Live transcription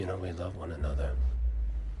You know, we love one another.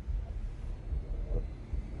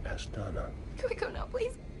 Ask Donna. Can we go now,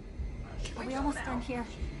 please? Are we almost done here?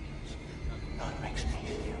 God makes me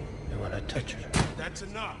and you. You want to touch her? That's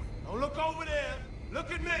enough. Don't look over there.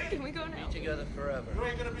 Look at me. Can we go now? Be together forever. You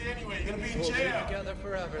ain't gonna be anyway. You're gonna be in We'll be jail. together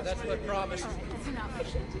forever. That's what promise. All right, that's enough.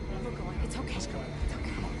 We're going. It's okay. It's okay.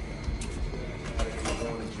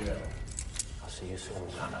 You're going to jail. I'll see you soon,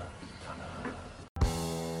 Donna. Donna.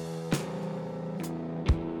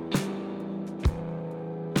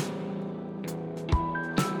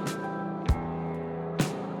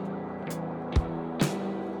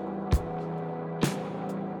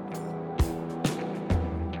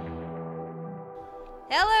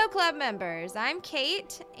 Hello, club members. I'm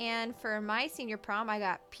Kate, and for my senior prom, I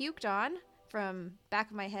got puked on from back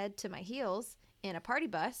of my head to my heels in a party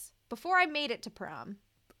bus before I made it to prom.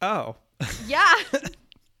 Oh. Yeah.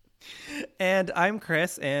 And I'm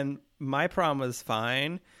Chris, and my prom was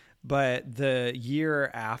fine, but the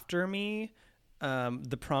year after me,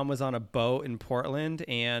 the prom was on a boat in Portland,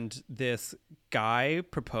 and this guy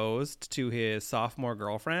proposed to his sophomore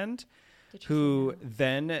girlfriend, who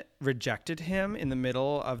then rejected him in the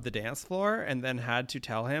middle of the dance floor and then had to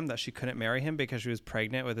tell him that she couldn't marry him because she was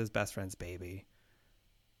pregnant with his best friend's baby.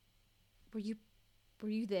 Were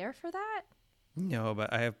you there for that? No,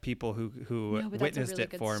 but I have people who No, but witnessed that's a really it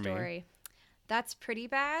good for story. me. That's pretty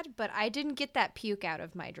bad, but I didn't get that puke out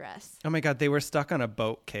of my dress. Oh my God, they were stuck on a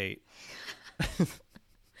boat, Kate. I'm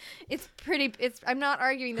not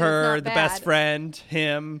arguing that Her, it's not the bad. best friend,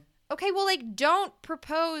 him, Okay, well, don't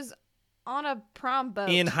propose on a prom boat.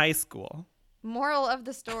 in high school. Moral of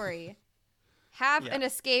the story. Have Yeah. an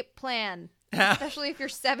escape plan. Especially if you're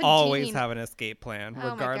 17. Always have an escape plan, Oh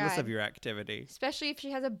my regardless God. of your activity. Especially if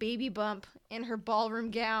she has a baby bump in her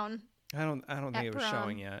ballroom gown. I don't think it was prom.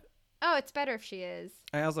 showing yet. Oh, it's better if she is.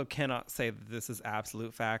 I also cannot say that this is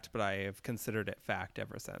absolute fact, but I have considered it fact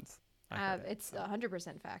ever since. I heard it. It's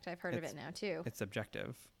 100% fact. I've heard of it now, too. It's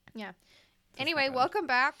subjective. Yeah. Anyway, bad. welcome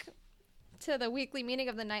back to the weekly meeting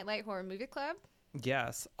of the Nightlight Horror Movie Club.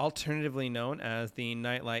 Yes, alternatively known as the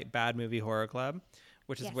Nightlight Bad Movie Horror Club,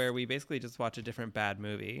 which is Yes. where we basically just watch a different bad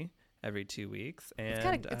movie every 2 weeks. And It's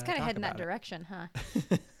kind of talk heading that about it. direction, huh?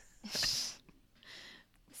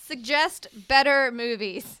 Suggest better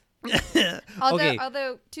movies. Okay.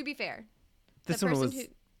 Although, to be fair, This the one person was, who,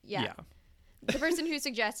 the person who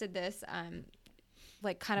suggested this,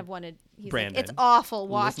 kind of wanted. He's Brandon. like, it's awful.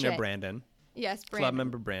 Watch Listener it. Brandon. Yes, Brandon. Club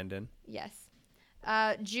member Brandon. Yes.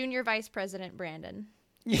 Junior Vice President Brandon.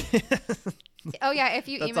 Oh yeah, if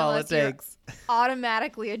you That's email all us, it takes. you're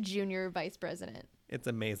automatically a junior vice president. It's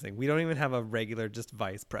amazing. We don't even have a regular just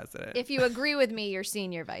vice president. If you agree with me, you're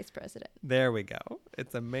senior vice president. There we go.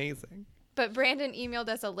 It's amazing. But Brandon emailed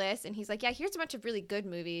us a list, and he's like, yeah, here's a bunch of really good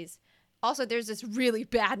movies. Also, there's this really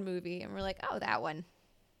bad movie. And we're like, oh, that one.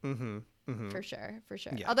 Mm-hmm. For sure.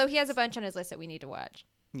 Yeah. Although he has a bunch on his list that we need to watch.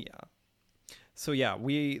 Yeah. So yeah,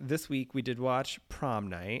 this week we did watch Prom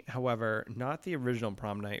Night. However, not the original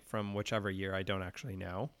Prom Night from whichever year, I don't actually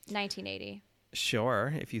know. 1980.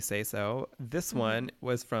 Sure, if you say so. This one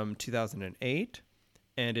was from 2008,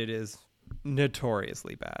 and it is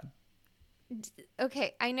notoriously bad.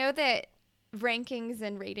 Okay, I know that rankings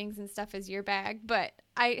and ratings and stuff is your bag, but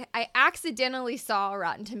I accidentally saw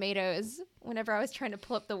Rotten Tomatoes whenever I was trying to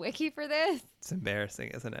pull up the wiki for this. It's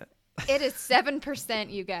embarrassing, isn't it? It is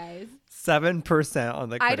 7%, you guys. 7% on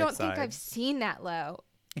the critic I don't side. think I've seen that low.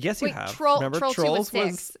 Yes, you have. Troll, Remember, Troll 2 was Trolls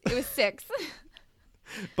 6. It was 6.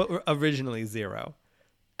 but originally 0.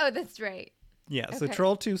 Oh, that's right. Yeah, so Okay.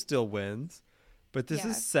 Troll 2 still wins, but this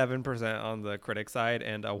Yeah. is 7% on the critic side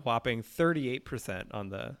and a whopping 38% on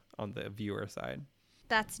the viewer side.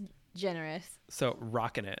 That's generous. So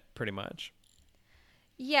rocking it pretty much.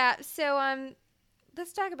 Yeah, so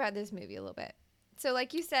let's talk about this movie a little bit. So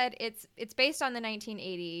like you said, it's based on the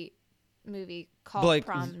 1980 movie called But like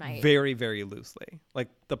Prom Night. very, very loosely. Like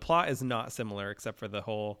the plot is not similar except for the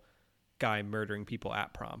whole guy murdering people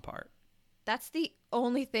at prom part. That's the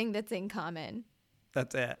only thing that's in common.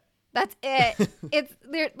 That's it. That's it. It's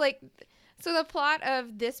there like so the plot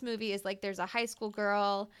of this movie is like there's a high school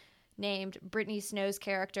girl named Brittany Snow's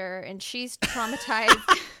character and she's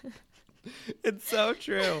traumatized. It's so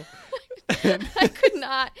true. I could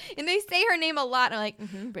not. And they say her name a lot. And I'm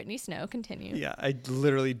like, Brittany Snow, continue. Yeah, I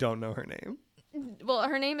literally don't know her name. Well,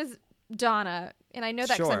 her name is Donna. And I know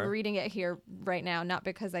that because Sure. I'm reading it here right now, not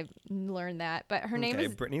because I've learned that. But her name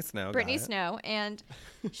is Brittany Snow. Brittany got it. Snow. And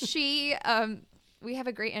she, we have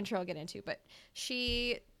a great intro I'll get into, but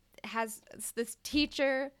she has this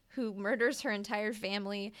teacher who murders her entire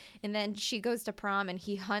family. And then she goes to prom and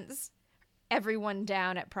he hunts everyone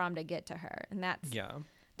down at prom to get to her. And that's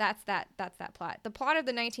that's that plot. The plot of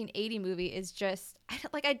the 1980 movie is just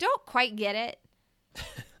I don't quite get it.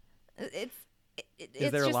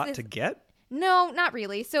 Is there a lot to get? No, not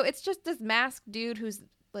really. So it's just this masked dude who's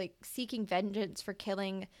like seeking vengeance for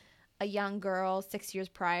killing a young girl 6 years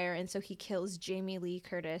prior, and so he kills Jamie Lee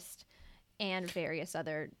Curtis and various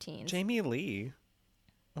other teens. Jamie Lee.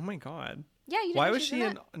 Oh my god. Yeah, you didn't Why know was she's she in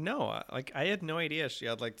in? that? No, like I had no idea she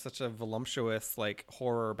had like such a voluptuous like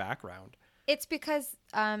horror background. It's because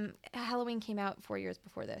Halloween came out 4 years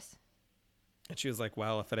before this. And she was like,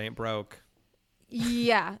 "Well, if it ain't broke."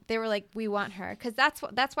 Yeah, they were like, we want her, because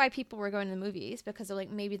that's why people were going to the movies, because they're like,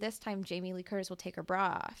 maybe this time Jamie Lee Curtis will take her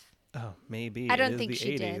bra off. Oh, maybe. I don't It is think the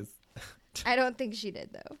she 80s. did. I don't think she did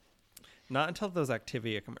though. Not until those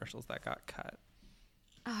Activia commercials that got cut.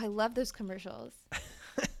 Oh, I love those commercials.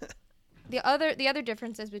 The other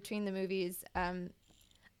differences between the movies,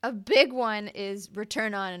 a big one is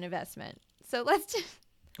return on an investment. So let's just...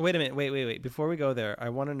 Wait a minute. Wait. Before we go there, I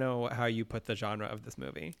want to know how you put the genre of this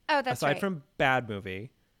movie. Oh, that's aside right. from bad movie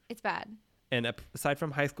It's bad. and aside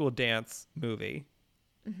from high school dance movie,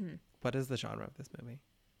 what is the genre of this movie?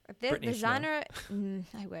 The Brittany Snow. genre...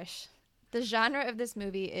 I wish. The genre of this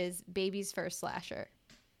movie is baby's first slasher.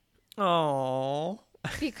 Oh.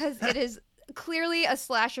 Because it is clearly a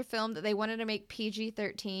slasher film that they wanted to make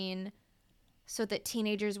PG-13 so that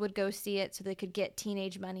teenagers would go see it so they could get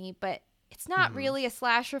teenage money, but it's not really a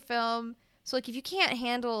slasher film. So like if you can't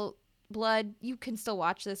handle blood, you can still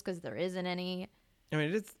watch this because there isn't any. I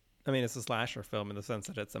mean, it's a slasher film in the sense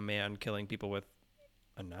that it's a man killing people with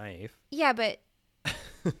a knife. Yeah, but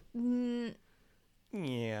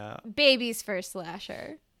Yeah. baby's first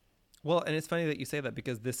slasher. Well, and it's funny that you say that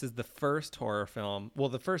because this is the first horror film, well,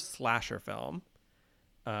 the first slasher film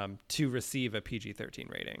to receive a PG-13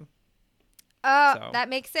 rating. Oh, So- that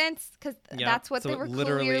makes sense because Yeah, that's what so they it were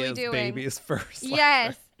literally clearly is doing. baby's first slasher.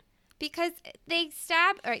 Yes, because they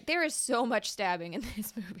stab. All right, there is so much stabbing in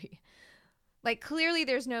this movie. Like clearly,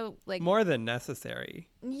 there's no like. More than necessary.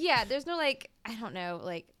 Yeah, there's no like I don't know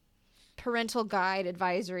like parental guide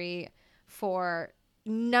advisory for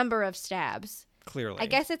number of stabs. Clearly. I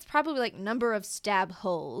guess it's probably like number of stab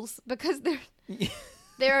holes because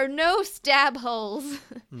there are no stab holes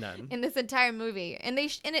None. in this entire movie, and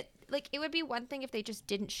it would be one thing if they just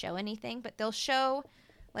didn't show anything, but they'll show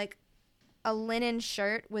like a linen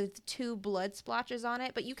shirt with 2 blood splotches on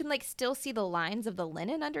it, but you can like still see the lines of the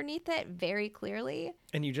linen underneath it very clearly.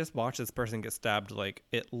 And you just watch this person get stabbed like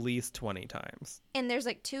at least 20 times. And there's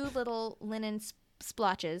like 2 little linen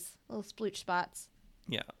splotches, little splooch spots.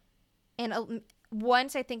 Yeah. And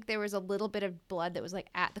once I think there was a little bit of blood that was like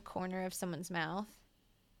at the corner of someone's mouth.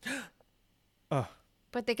 Oh,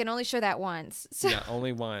 But they can only show that once. So, yeah,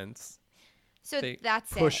 only once. so They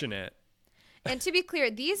that's pushing it. And to be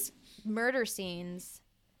clear, these murder scenes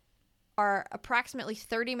are approximately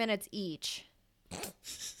 30 minutes each.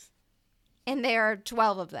 And there are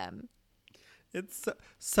 12 of them. It's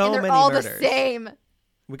so and they're many all murders. the same.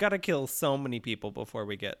 We got to kill so many people before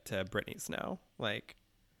we get to Brittany Snow. Like,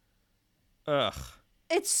 ugh.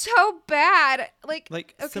 It's so bad. Like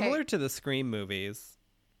okay. Similar to the Scream movies,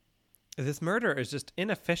 this murder is just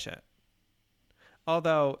inefficient.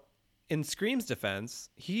 Although, in Scream's defense,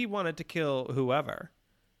 he wanted to kill whoever.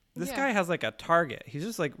 This Yeah. guy has like a target. He's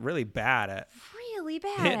just like really bad at Really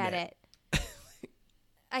bad Hitting at it. it.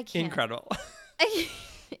 I can't. incredible.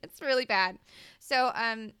 It's really bad. So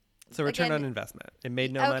So return Again, on investment. It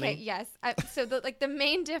made no okay, money. yes. So the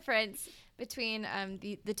main difference between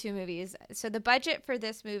the 2 movies. So the budget for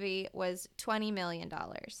this movie was $20 million.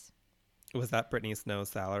 Was that Brittany Snow's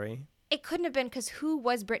salary? It couldn't have been because who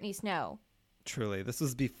was Brittany Snow? Truly, this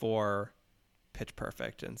was before Pitch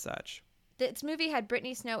Perfect and such. This movie had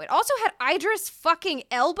Brittany Snow. It also had Idris fucking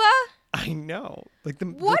Elba. I know. Like the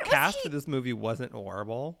What was cast he- for this movie wasn't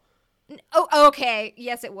horrible. Oh, okay.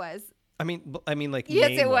 Yes, it was. I mean, like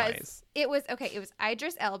Yes, it was. name-wise. It was okay. It was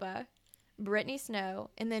Idris Elba, Brittany Snow,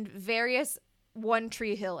 and then various One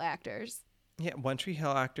Tree Hill actors. Yeah, One Tree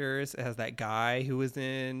Hill actors. It has that guy who was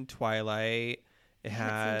in Twilight. It I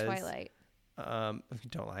has haven't seen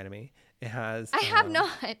Twilight. Don't lie to me. It has. I have not.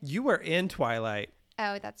 You were in Twilight.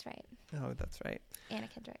 Oh, that's right. Oh, that's right. Anna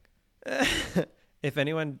Kendrick. If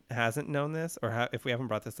anyone hasn't known this, or if we haven't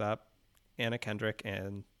brought this up, Anna Kendrick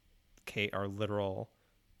and Kate are literal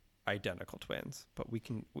identical twins. But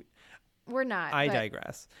We're not. I but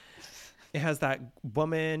digress. It has that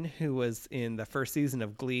woman who was in the first season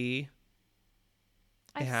of Glee.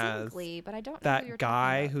 I've seen has Glee, but I don't know who you're That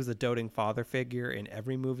guy talking about. who's a doting father figure in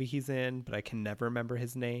every movie he's in, but I can never remember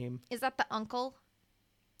his name. Is that the uncle?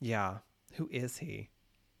 Yeah. Who is he?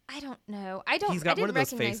 I don't know. I don't. He's got I one didn't of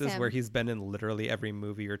those recognize faces him. where he's been in literally every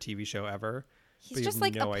movie or TV show ever. He's but you just have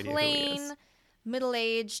like no a idea who he is. plain,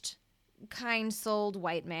 middle-aged, kind-souled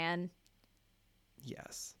white man.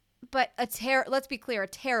 Yes. But let's be clear, a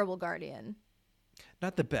terrible guardian.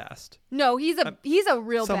 Not the best. No, he's a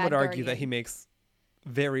real Some bad would argue guardian. that he makes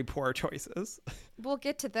very poor choices. We'll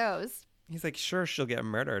get to those. He's like, sure, she'll get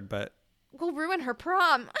murdered, but We'll ruin her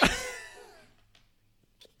prom.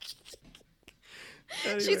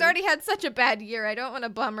 She's Anyway. already had such a bad year. I don't want to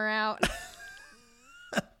bum her out.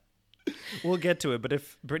 We'll get to it. But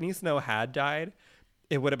if Brittany Snow had died,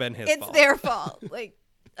 it would have been his It's fault. their fault. Like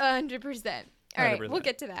 100%. All right, we'll 100%.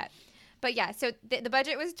 get to that. But yeah, so the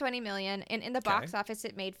budget was $20 million, and in the box office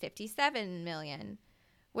it made $57 million,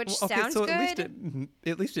 which sounds so good.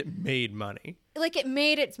 at least it made money. Like it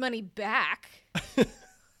made its money back.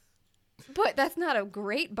 But that's not a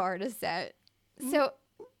great bar to set. So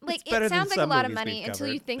like better it than sounds like a some lot of movies money we've until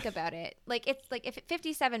you covered. think about it. Like it's like if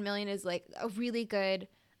 57 million is like a really good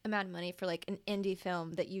amount of money for like an indie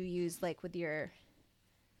film that you use like with your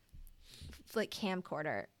like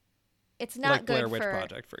camcorder. It's not Like good Blair Witch for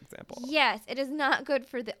Project, for example. Yes, it is not good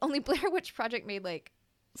for the only Blair Witch Project made like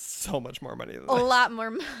So much more money than a this. lot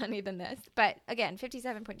more money than this. But again,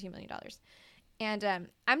 $57.2 million. And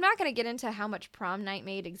I'm not going to get into how much Prom Night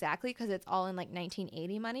made exactly because it's all in like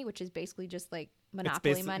 1980 money, which is basically just like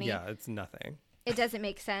Monopoly money. Yeah, it's nothing. It doesn't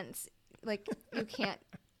make sense. Like you can't.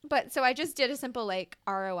 But so I just did a simple like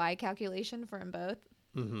ROI calculation for them both.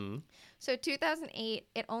 Mm-hmm. So 2008,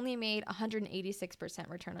 it only made 186%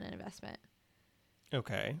 return on investment,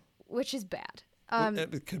 Okay. which is bad.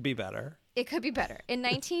 It could be better. It could be better. In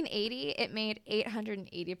 1980, it made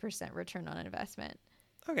 880% return on investment.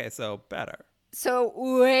 Okay, so better. So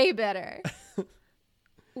way better.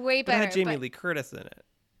 Way But it better. had Jamie but Lee Curtis in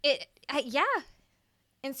it. yeah.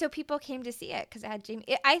 And so people came to see it because it had Jamie.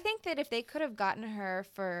 I think that if they could have gotten her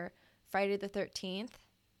for Friday the 13th,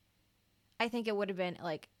 I think it would have been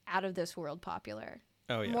like out of this world popular.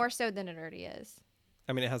 Oh, yeah. More so than it already is.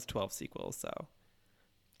 I mean, it has 12 sequels, so.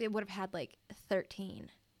 It would have had like 13.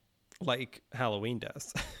 Like Halloween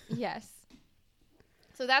does. Yes.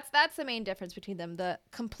 So that's the main difference between them. The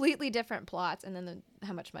completely different plots and then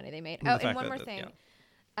how much money they made. And the Oh, and fact one that more the- thing.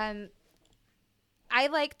 yeah. I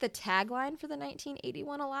like the tagline for the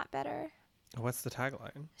 1981 a lot better. What's the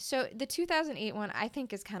tagline? So the 2008 one I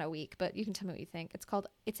think is kind of weak, but you can tell me what you think. It's called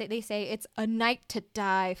they say it's a night to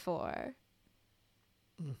die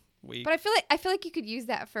Weak. But I feel like you could use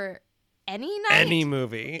that for any night. Any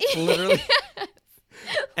movie. Literally.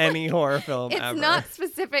 Any horror film It's ever. not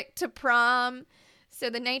specific to Prom. So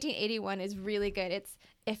the 1981 is really good. It's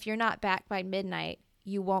if you're not back by midnight,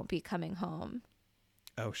 you won't be coming home.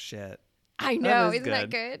 Oh, shit. I know, is isn't that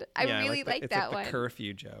good? I Yeah, really like it's that like one. the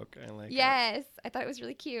curfew joke. I like it. Yes, I thought it was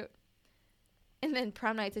really cute. And then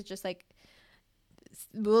Prom Nights is just like,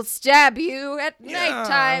 we'll stab you at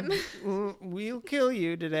nighttime. We'll kill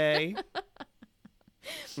you today.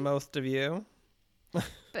 Most of you.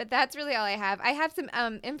 But that's really all I have. I have some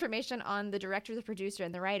information on the director, the producer,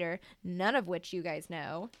 and the writer, none of which you guys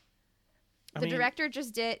know. The director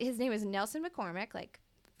just did, his name is Nelson McCormick, like,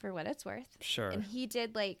 for what it's worth. Sure. And he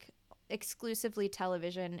did, like, exclusively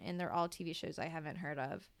television, and they're all TV shows I haven't heard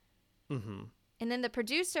of. Mm-hmm. And then the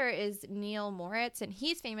producer is Neil Moritz, and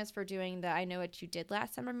he's famous for doing the I Know What You Did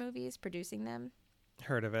Last Summer movies, producing them.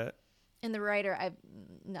 Heard of it. And the writer, I've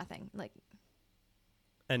nothing. Like,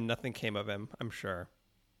 And nothing came of him, I'm sure.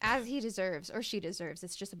 as he deserves, or she deserves.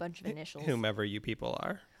 It's just a bunch of initials. Whomever you people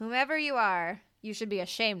are. Whomever you are, you should be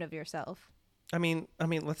ashamed of yourself. I mean,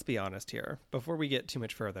 let's be honest here. Before we get too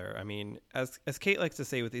much further, I mean, as Kate likes to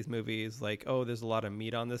say with these movies, like, oh, there's a lot of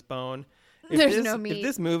meat on this bone. There's no meat. If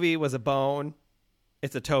this movie was a bone,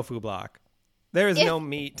 it's a tofu block. There is no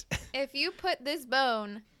meat. If you put this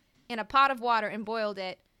bone in a pot of water and boiled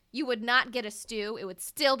it, you would not get a stew. It would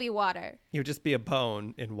still be water. It would just be a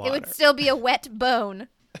bone in water. It would still be a wet bone.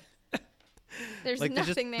 There's like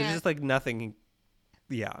nothing there. There's just like nothing.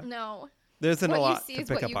 Yeah. No. There isn't What a you lot see to is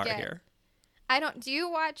pick what you apart get. here. Do you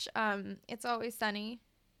watch It's Always Sunny?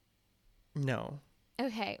 No.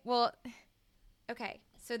 Okay. Well, okay.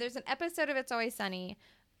 So there's an episode of It's Always Sunny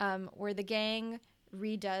where the gang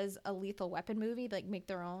redoes a Lethal Weapon movie, like make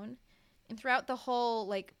their own. And throughout the whole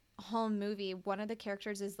movie, one of the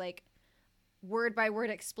characters is like word by word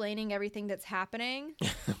explaining everything that's happening.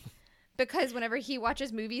 Because whenever he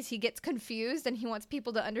watches movies, he gets confused and he wants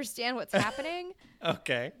people to understand what's happening.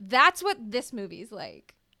 Okay. That's what this movie's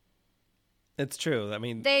like. It's true. I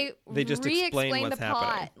mean, They just explain what's the happening.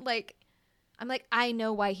 plot. Like, I'm like, I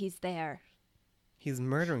know why he's there. He's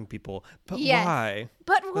murdering people. But Yes. why?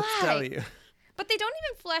 But Let's tell why? you. But they don't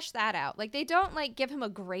even flesh that out. Like, they don't, like, give him a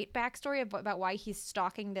great backstory about why he's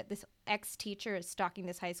stalking, that this ex-teacher is stalking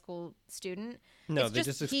this high school student. No, they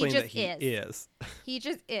just explain that he is. He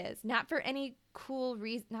just is. Not for any cool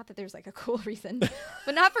reason. Not that there's, like, a cool reason.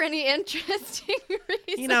 But not for any interesting reason.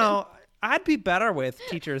 You know, I'd be better with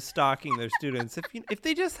teachers stalking their students if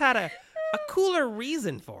they just had a cooler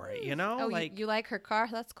reason for it, you know? Oh, like you like her car?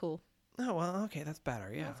 That's cool. Oh, well, okay, that's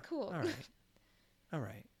better, yeah. That's cool. All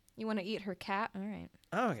right. You want to eat her cat? All right.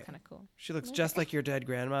 Oh, okay. Kind of cool. She looks just like your dead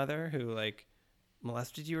grandmother who, like,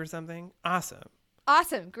 molested you or something. Awesome.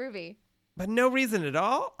 Awesome. Groovy. But no reason at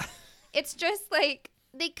all? It's just, like,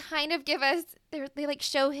 they kind of give us, they like,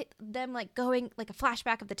 show them, like, going, like, a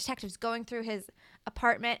flashback of the detectives going through his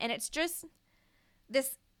apartment. And it's just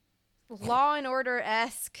this Law and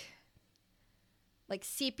Order-esque, like,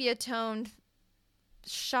 sepia-toned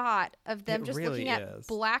shot of them just really looking at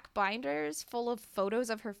black binders full of photos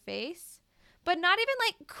of her face, but not even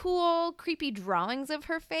like cool creepy drawings of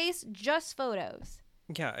her face, just photos.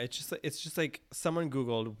 Yeah, it's just like someone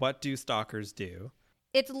Googled, what do stalkers do?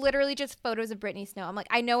 It's literally just photos of Brittany Snow. I'm like,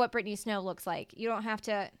 I know what Brittany Snow looks like. You don't have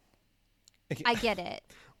to. I get it.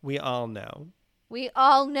 We all know. We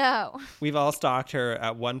all know. We've all stalked her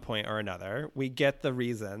at one point or another. We get the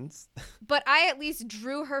reasons. But I at least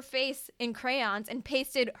drew her face in crayons and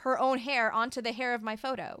pasted her own hair onto the hair of my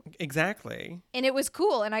photo. Exactly. And it was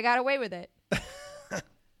cool, and I got away with it. God,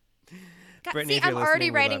 Brittany, see, if you're I'm already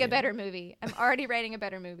listening, we writing love a you. better movie. I'm already writing a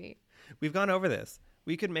better movie. We've gone over this.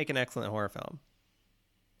 We could make an excellent horror film.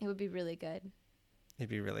 It would be really good. It'd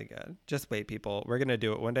be really good. Just wait, people. We're going to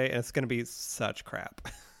do it one day, and it's going to be such crap.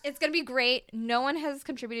 It's going to be great. No one has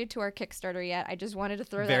contributed to our Kickstarter yet. I just wanted to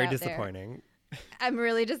throw that Very out disappointing. there. I'm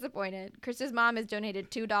really disappointed. Chris's mom has donated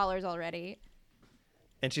 $2 already.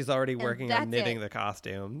 And she's already working that's on knitting it. the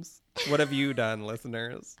costumes. What have you done,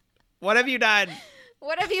 listeners? What have you done?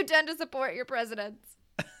 What have you done to support your presidents?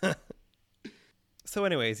 So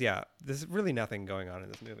anyways, yeah, there's really nothing going on in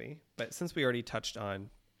this movie. But since we already touched on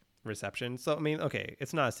reception, so I mean, okay,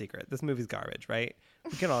 it's not a secret. This movie's garbage, right?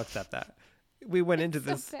 We can all accept that. We went into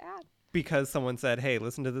this So bad. because someone said, hey,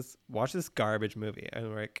 listen to this, watch this garbage movie. And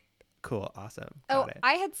we're like, cool, awesome. Oh, Got it.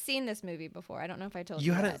 I had seen this movie before. I don't know if I told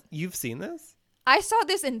you You that. hadn't, you've seen this? I saw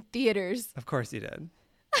this in theaters. Of course you did.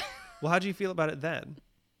 Well, how'd you feel about it then?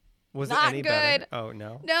 Was Not it any better? good. Oh,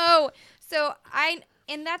 no? No. So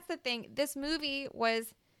and that's the thing. This movie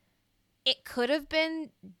was, it could have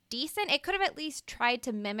been decent. It could have at least tried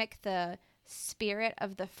to mimic the spirit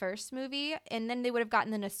of the first movie, and then they would have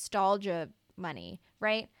gotten the nostalgia money,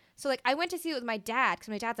 right? So, like, I went to see it with my dad because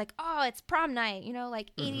my dad's like, oh, it's prom night, you know,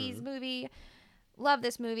 like 80s movie. Love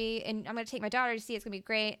this movie, and I'm going to take my daughter to see it. It's going to be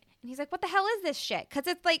great. And he's like, what the hell is this shit? Because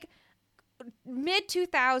it's like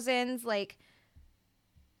mid-2000s, like,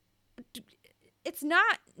 it's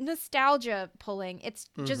not nostalgia pulling. It's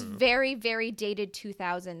just very, very dated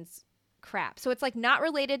 2000s crap. So it's like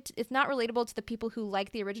it's not relatable to the people who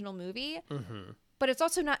like the original movie, but it's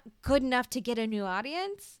also not good enough to get a new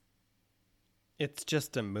audience. It's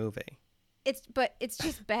just a movie. It's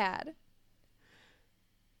just bad.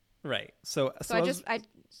 Right. So I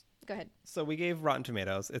go ahead. So we gave Rotten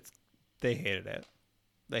Tomatoes. They hated it.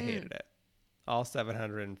 They hated it. All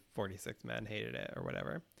 746 men hated it or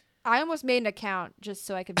whatever. I almost made an account just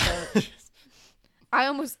so I could vote. I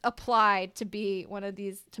almost applied to be one of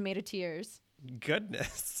these tomatoteers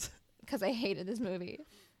Goodness. because I hated this movie.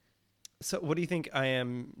 So what do you think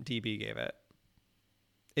IMDb gave it?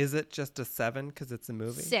 Is it just a 7 because it's a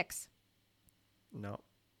movie? 6. No.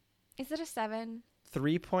 Is it a 7?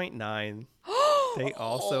 3.9. They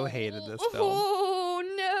also hated this film. Oh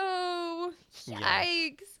no! Yeah.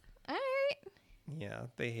 Yikes! All right. Yeah,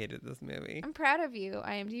 they hated this movie. I'm proud of you,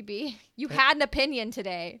 IMDb. You had an opinion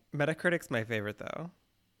today. Metacritic's my favorite though.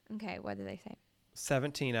 Okay, what did they say?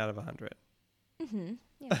 17 out of 100.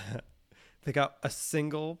 Yeah. They got a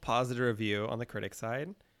single positive review on the critic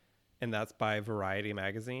side, and that's by Variety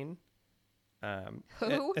magazine.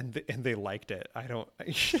 Who? And they liked it. I don't.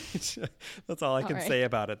 That's all I can right. say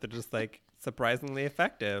about it. They're just like surprisingly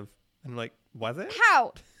effective. I'm like, was it?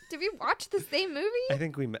 How? Did we watch the same movie? I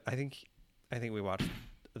think we watched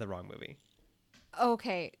the wrong movie.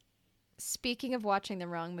 Okay. Speaking of watching the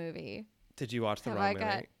wrong movie. Did you watch the Have wrong I movie?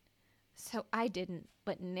 got- So I didn't,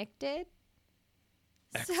 but Nick did.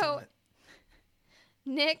 So Excellent.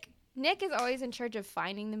 Nick is always in charge of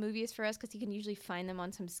finding the movies for us because he can usually find them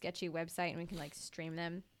on some sketchy website and we can like stream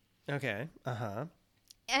them. Okay. Uh-huh.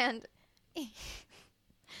 And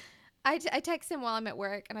I text him while I'm at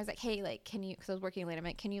work and I was like, hey, like, can you, because I was working late, I'm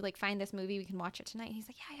like, can you like find this movie? We can watch it tonight. And he's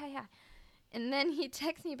like, yeah. And then he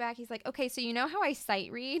texts me back. He's like, okay, so you know how I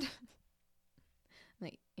sight read?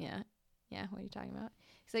 Yeah. Yeah, what are you talking about?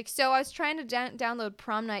 He's like, so I was trying to download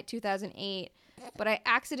Prom Night 2008, but I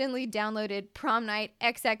accidentally downloaded Prom Night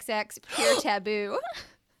XXX Pure Taboo.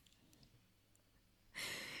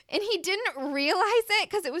 And he didn't realize it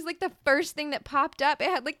because it was like the first thing that popped up. It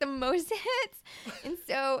had like the most hits. And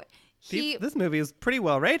so This movie is pretty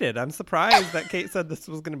well rated. I'm surprised that Kate said this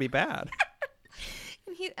was going to be bad.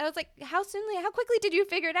 And I was like, how quickly did you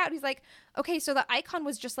figure it out? He's like, okay, so the icon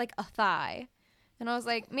was just like a thigh. And I was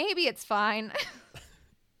like, maybe it's fine.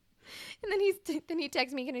 And then he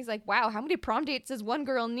texts me and he's like, wow, how many prom dates does one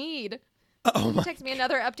girl need? Oh my. He texts me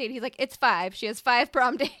another update. He's like, it's 5. She has 5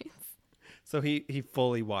 prom dates. So he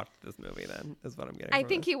fully watched this movie then, is what I'm getting I from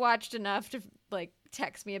think this. he watched enough to like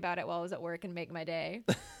text me about it while I was at work and make my day.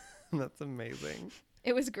 That's amazing.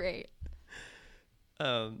 It was great.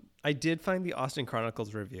 I did find the Austin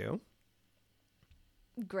Chronicles review.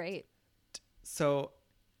 Great. So,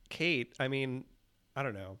 Kate, I mean, I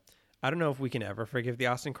don't know. I don't know if we can ever forgive the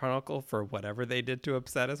Austin Chronicle for whatever they did to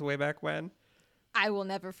upset us way back when. I will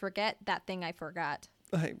never forget that thing I forgot.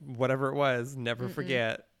 Whatever it was, never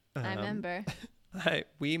forget. I remember.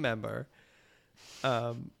 We remember.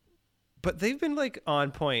 But they've been like on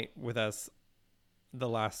point with us the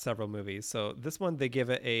last several movies. So this one, they give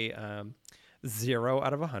it a 0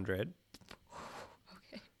 out of 100.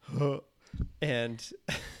 Okay. And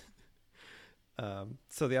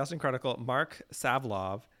so the Austin Chronicle, Mark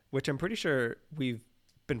Savlov, which I'm pretty sure we've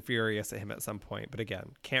been furious at him at some point, but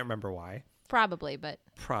again, can't remember why. Probably, but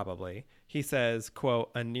Probably. He says,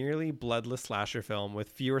 quote, a nearly bloodless slasher film with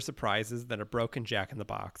fewer surprises than a broken Jack in the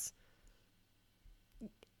Box.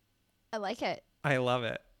 I like it. I love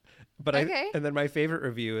it. But Okay. And then my favorite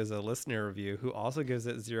review is a listener review who also gives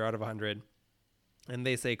it 0 out of 100. And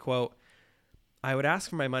they say, quote, I would ask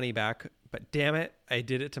for my money back, but damn it, I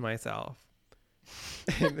did it to myself.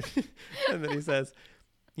 and then he says,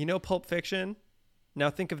 you know Pulp Fiction? Now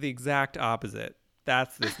think of the exact opposite.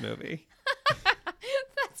 That's this movie.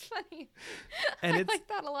 That's funny. And I it's like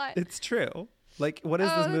that a lot. It's true. Like, what is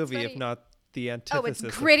this that's movie funny. if not the Oh, antithesis?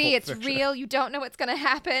 it's gritty. Of It's Pulp Fiction? real. You don't know what's going to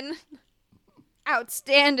happen.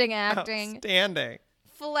 Outstanding acting. Outstanding.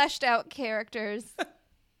 Fleshed out characters.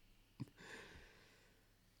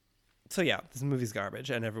 So yeah, this movie's garbage,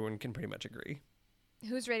 and everyone can pretty much agree.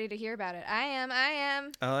 Who's ready to hear about it? I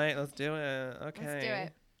am. All right, let's do it. Okay. Let's do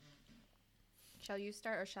it. Shall you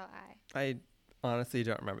start or shall I? I honestly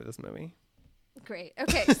don't remember this movie. Great.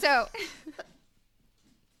 Okay, so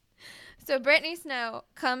so Brittany Snow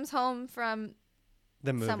comes home from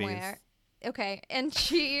The movies. somewhere. Okay, and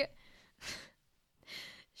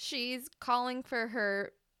she's calling for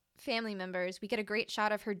her family members. We get a great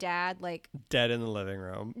shot of her dad, like Dead in the living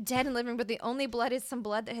room. dead and living, but the only blood is some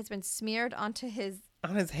blood that has been smeared onto his,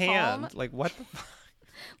 On his hand. Palm. Like, what the fuck?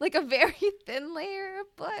 like a very thin layer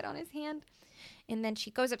of blood on his hand. And then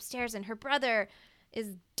she goes upstairs and her brother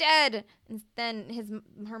is dead. And then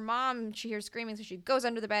her mom, she hears screaming, so she goes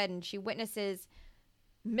under the bed and she witnesses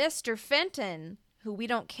Mr. Fenton, who we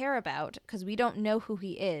don't care about because we don't know who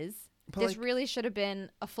he is. But, This like- really should have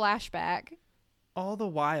been a flashback. All the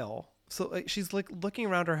while. So like, she's like looking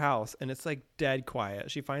around her house, and it's like dead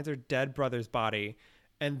quiet. She finds her dead brother's body,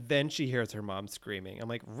 and then she hears her mom screaming. I'm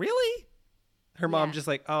like, really? Her mom Yeah. just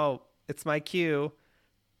like, oh, it's my cue.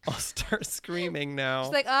 I'll start screaming now.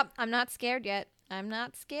 She's like, oh, I'm not scared yet. I'm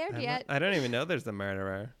not scared I'm yet. not- I don't even know there's a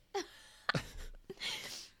murderer.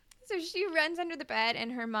 So she runs under the bed,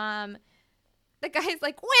 and her mom, the guy's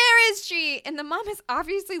like, where is she? And the mom is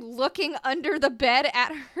obviously looking under the bed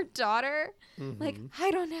at her daughter. Like,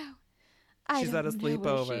 I don't know. I She's don't at a know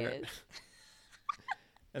where she sleepover. is."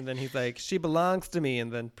 And then he's like, she belongs to me,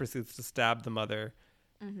 and then proceeds to stab the mother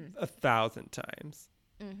 1,000 times.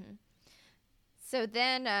 So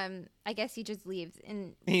then I guess he just leaves.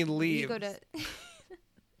 And He we leaves. go to...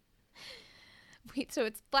 Wait, so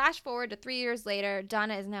it's flash forward to 3 years later.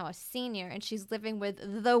 Donna is now a senior, and she's living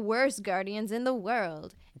with the worst guardians in the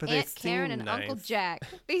world. But they Aunt Karen seem and Uncle nice. Jack.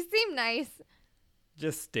 They seem nice.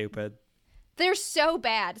 Just stupid. They're so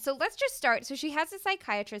bad. So let's just start. So she has a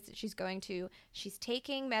psychiatrist that she's going to. She's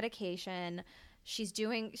taking medication. She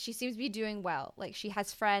seems to be doing well. Like, she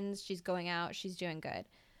has friends. She's going out. She's doing good.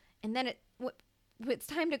 And then it's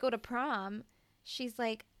time to go to prom. She's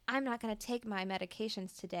like, I'm not going to take my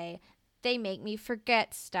medications today. They make me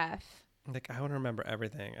forget stuff. Like, I want to remember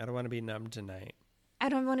everything. I don't want to be numb tonight. I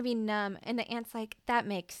don't want to be numb. And the aunt's like, that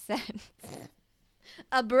makes sense.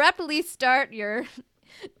 Abruptly start your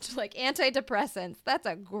like antidepressants. That's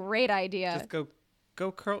a great idea. Just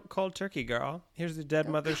go cold turkey, girl. Here's your dead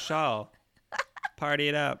mother's shawl. Party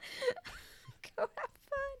it up. Go have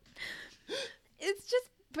fun. It's just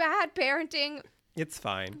bad parenting It's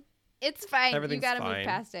fine. It's fine. Everything's You gotta fine. move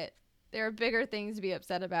past it. There are bigger things to be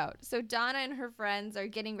upset about. So Donna and her friends are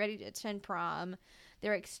getting ready to attend prom.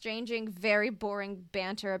 They're exchanging very boring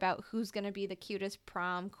banter about who's going to be the cutest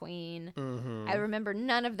prom queen. Mm-hmm. I remember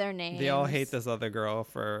none of their names. They all hate this other girl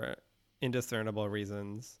for indiscernible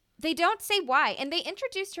reasons. They don't say why. And they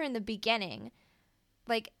introduced her in the beginning.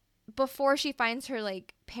 Like, before she finds her,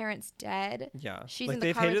 like, parents dead. Yeah. She's like in the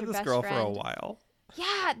they've car with hated her this best girl for a friend. while.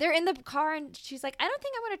 Yeah, they're in the car and she's like, I don't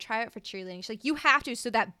think I want to try it for cheerleading. She's like, you have to so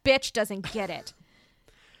that bitch doesn't get it.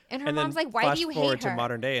 And her And mom's then like, why flash do you forward hate her? to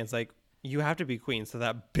modern day, and it's like, you have to be queen so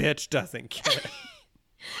that bitch doesn't get it.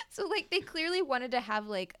 So, like, they clearly wanted to have,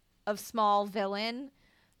 like, a small villain,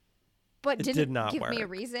 but It didn't did not give me a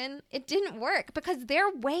work. reason. It didn't work because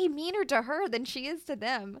they're way meaner to her than she is to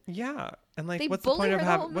them. Yeah. And like They what's the bully point of her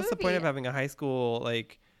the whole having what's the point of movie. having a high school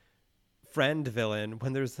like friend villain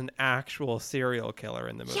when there's an actual serial killer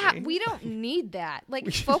in the movie? Yeah, we don't need that.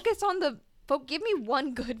 Like, focus on the... give me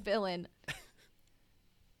one good villain.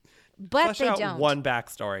 But Flesh they out don't. one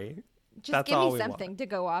backstory. Just That's give all me we something want. to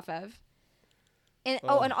go off of. And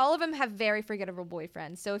Ugh. and all of them have very forgettable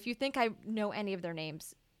boyfriends. So if you think I know any of their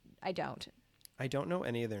names, I don't. I don't know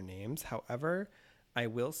any of their names. However, I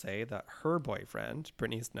will say that her boyfriend,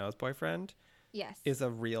 Brittany Snow's boyfriend, Yes. is a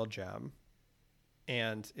real gem.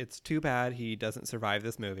 And it's too bad he doesn't survive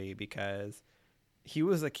this movie because he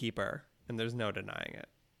was a keeper and there's no denying it.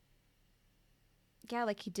 Yeah,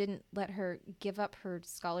 like he didn't let her give up her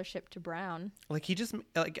scholarship to Brown. Like he just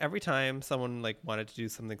like every time someone like wanted to do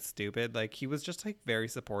something stupid, like he was just like very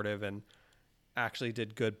supportive and actually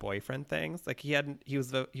did good boyfriend things. Like he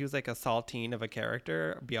was like a saltine of a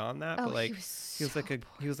character beyond that, Oh, but like he was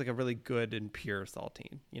he was like a really good and pure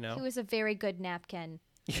saltine, you know? He was a very good napkin.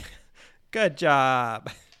 Good job.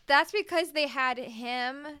 That's because they had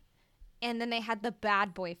him and then they had the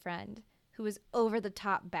bad boyfriend who was over the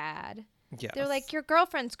top bad. Yes. They're like, your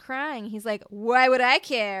girlfriend's crying. He's like, why would I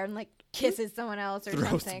care? And like kisses someone else or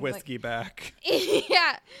throws something. whiskey back.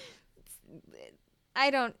 Yeah.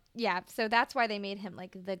 Yeah. So that's why they made him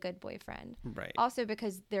like the good boyfriend. Right. Also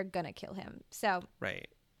because they're going to kill him. So Right.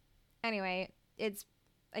 anyway,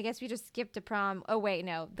 I guess we just skipped to prom. Oh, wait,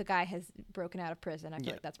 no. The guy has broken out of prison. I feel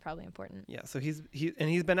Yeah. like that's probably important. Yeah. So he's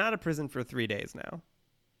been out of prison for 3 days now,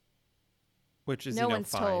 which is No one's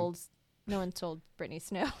fine. No one told Brittany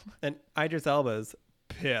Snow. And Idris Elba's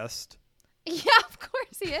pissed. Yeah, of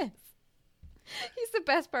course he is. He's the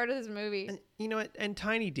best part of this movie. And you know what? And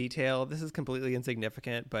tiny detail, this is completely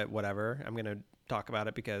insignificant, but whatever. I'm going to talk about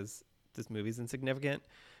it because this movie's insignificant.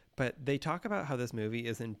 But they talk about how this movie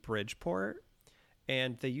is in Bridgeport,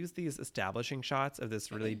 and they use these establishing shots of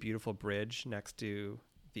this really beautiful bridge next to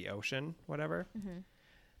the ocean, whatever. Mm-hmm.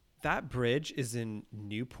 That bridge is in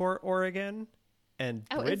Newport, Oregon, and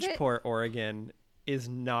Oh, is it? Bridgeport, Oregon is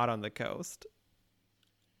not on the coast.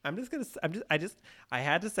 I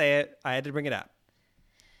had to say it. I had to bring it up.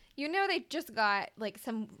 You know, they just got like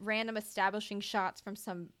some random establishing shots from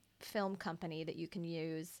some film company that you can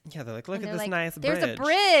use. Yeah, they're like, look And at they're this like, nice There's bridge. a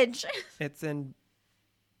bridge. It's in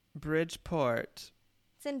Bridgeport.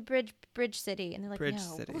 It's in Bridge City. And they're like, Bridge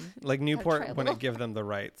no. City. Like try a Newport little. wouldn't give them the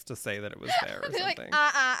rights to say that it was there or They're like,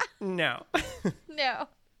 something. No. no.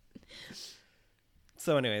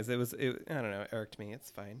 So anyways, I don't know, it irked me. It's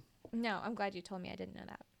fine. No, I'm glad you told me. I didn't know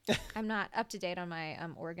that. I'm not up to date on my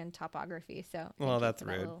Oregon topography, so. thank Well, you that's for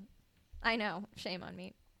that rude. I know. Shame on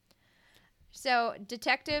me. So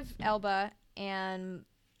Detective Elba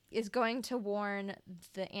is going to warn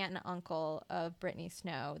the aunt and uncle of Brittany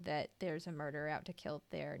Snow that there's a murderer out to kill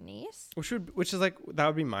their niece. Which is like, that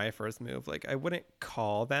would be my first move. Like, I wouldn't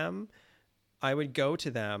call them. I would go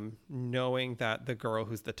to them knowing that the girl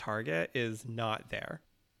who's the target is not there.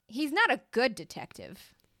 He's not a good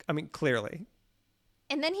detective. I mean, clearly.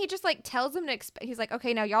 And then he just like tells them to expect. He's like,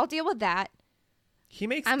 okay, now y'all deal with that. He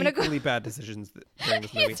makes I'm gonna go- equally bad decisions during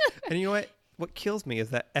this movie. And you know what? What kills me is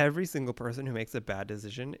that every single person who makes a bad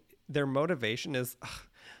decision, their motivation is,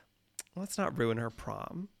 let's not ruin her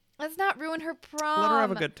prom. Let's not ruin her prom. Let her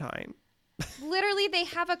have a good time. Literally, they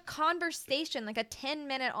have a conversation, like a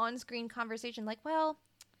 10-minute on-screen conversation. Like, well,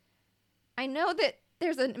 I know that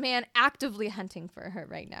there's a man actively hunting for her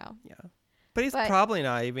right now. Yeah. But he's But- probably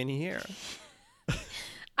not even here.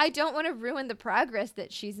 I don't want to ruin the progress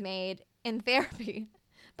that she's made in therapy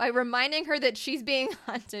by reminding her that she's being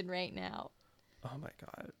hunted right now. Oh my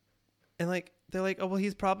God. And like, they're like, oh, well,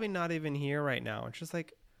 he's probably not even here right now. It's just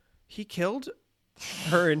like, he killed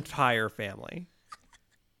her entire family.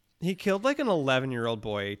 He killed like an 11-year-old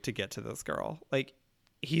boy to get to this girl. Like,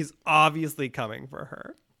 he's obviously coming for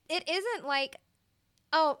her. It isn't like,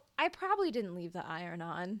 oh, I probably didn't leave the iron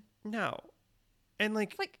on. No. And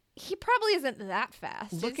like, It's like, he probably isn't that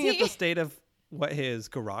fast. looking at the state of what his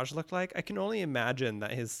garage looked like, I can only imagine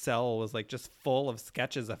that his cell was like just full of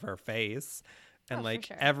sketches of her face. And Oh, for like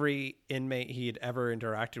sure. every inmate he'd ever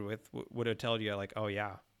interacted with would have told you like, oh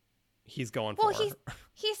yeah, he's going Well, for her.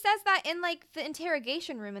 he says that in like the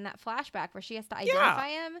interrogation room in that flashback where she has to identify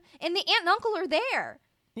him, and the aunt and uncle are there,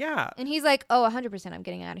 Yeah. and he's like, "Oh, 100%, I'm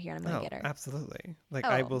getting out of here, and I'm gonna Oh, get her." absolutely. Like Oh,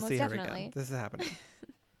 I will most see her definitely. again. This is happening.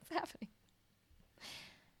 It's happening.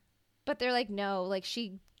 But they're like, no, like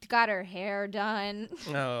she got her hair done.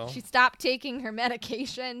 No. She stopped taking her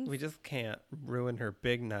medication. We just can't ruin her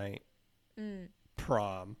big night. Mm.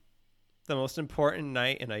 Prom. The most important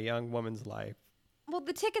night in a young woman's life. Well,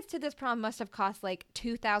 the tickets to this prom must have cost like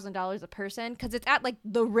 $2,000 a person because it's at like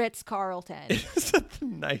the Ritz-Carlton. It's at the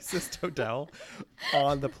nicest hotel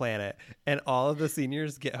on the planet. And all of the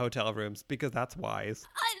seniors get hotel rooms because that's wise.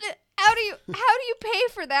 How do you pay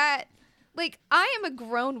for that? Like, I am a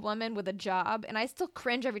grown woman with a job, and I still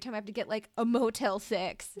cringe every time I have to get like a Motel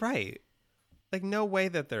 6. Right. Like no way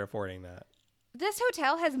that they're affording that. This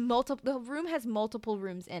hotel has multiple. The room has multiple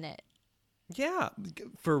rooms in it. Yeah.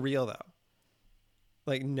 For real though.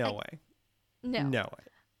 Like no way. No. No way.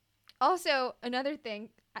 Also, another thing,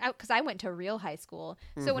 because I went to a real high school,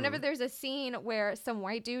 so whenever there's a scene where some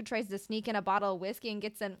white dude tries to sneak in a bottle of whiskey and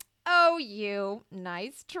gets an "Oh, you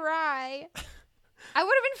nice try," I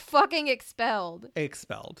would have been fucking expelled.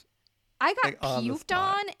 Expelled. I got Like, on the puked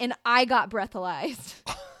spot. on, and I got breathalyzed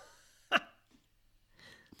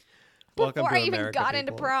Welcome before to I even America, got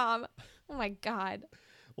into people. prom. Oh my god.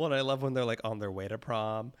 Well, and I love when they're like on their way to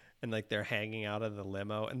prom and like they're hanging out of the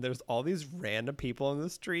limo and there's all these random people in the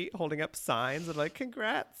street holding up signs and like,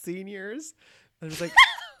 congrats, seniors. And it's like,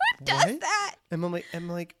 Who does what? that? And I'm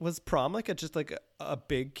like, was prom like just like a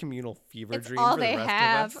big communal fever It's dream all for they the rest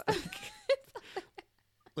have. of us?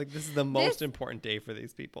 Like this is the most important day for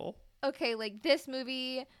these people. Okay, like this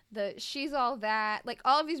movie, the She's All That, like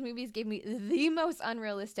all of these movies gave me the most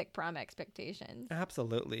unrealistic prom expectations.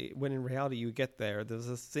 Absolutely. When in reality, you get there's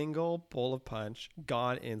a single bowl of punch,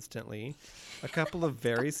 gone instantly, a couple of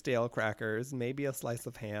very stale crackers, maybe a slice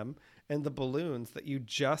of ham, and the balloons that you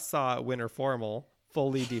just saw at Winter Formal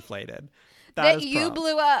fully deflated. That is you prom.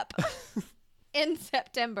 blew up in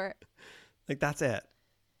September. Like, that's it.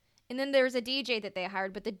 And then there's a DJ that they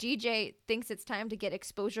hired, but the DJ thinks it's time to get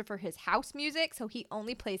exposure for his house music, so he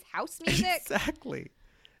only plays house music. Exactly.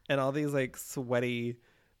 And all these, like, sweaty,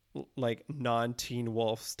 like, non-Teen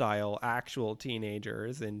Wolf style actual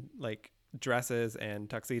teenagers in, like, dresses and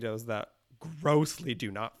tuxedos that grossly do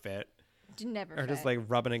not fit. Never Are just, fit. like,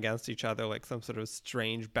 rubbing against each other like some sort of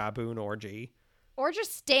strange baboon orgy. Or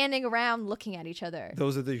just standing around looking at each other.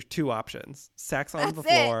 Those are the two options. Sex on the That's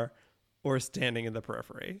it. floor or standing in the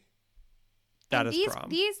periphery. That And is prom.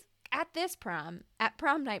 These at this prom, at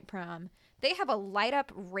prom night prom, they have a light up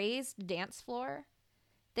raised dance floor.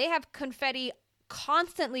 They have confetti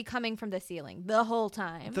constantly coming from the ceiling the whole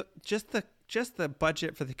time. Just the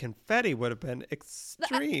budget for the confetti would have been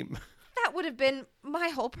extreme. That would have been my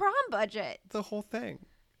whole prom budget. The whole thing.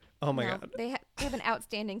 Oh my No, God. they have an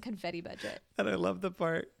outstanding confetti budget. And I love the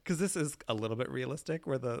part because this is a little bit realistic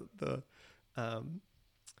where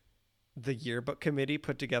the yearbook committee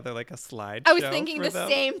put together like a slideshow. I was thinking for the them.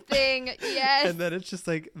 same thing. Yes. And then it's just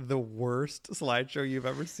like the worst slideshow you've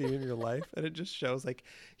ever seen in your life. And it just shows like,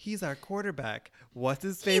 he's our quarterback. What's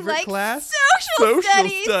his favorite likes class?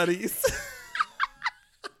 social studies.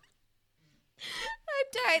 I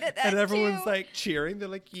died at that And everyone's too. like cheering. They're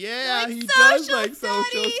like, yeah, Like he does social like social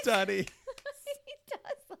studies. studies. He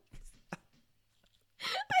does.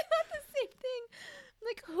 I thought the same thing.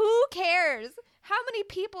 Like, who cares? How many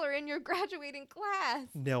people are in your graduating class?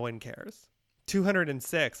 No one cares.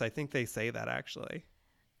 206. I think they say that actually.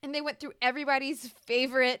 And they went through everybody's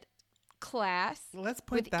favorite class. Let's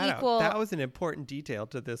point With that equal- out. That was an important detail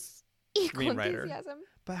to this Equal screenwriter. enthusiasm.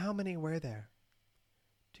 But how many were there?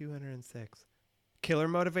 206. Killer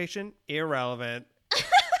motivation? Irrelevant.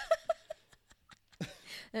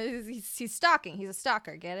 He's stalking. He's a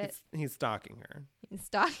stalker. Get it? He's stalking her He's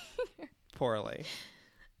stalking. poorly.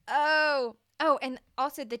 Oh, and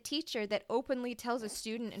also the teacher that openly tells a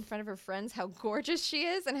student in front of her friends how gorgeous she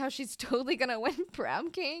is and how she's totally gonna win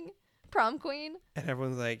prom queen. And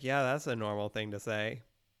everyone's like, yeah, that's a normal thing to say.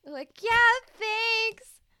 They're like, yeah, thanks.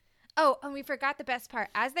 Oh, and we forgot the best part.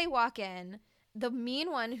 As they walk in, the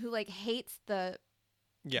mean one who like hates the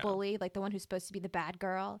Yeah. bully, like the one who's supposed to be the bad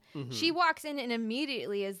girl, Mhm. she walks in and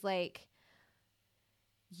immediately is like,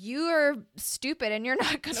 you're stupid and you're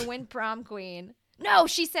not gonna win prom queen. No,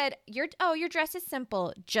 she said, your dress is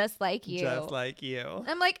simple, just like you. Just like you.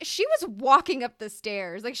 I'm like, she was walking up the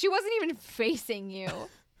stairs. Like, she wasn't even facing you.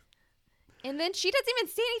 And then she doesn't even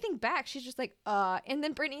say anything back. She's just like, And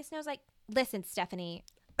then Brittany Snow's like, listen, Stephanie,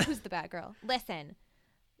 who's the bad girl? Listen.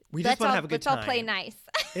 We just want to have a good time. Let's all play nice.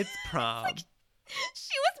 It's prom. Like,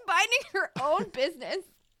 she was minding her own business.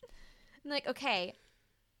 I'm like, okay,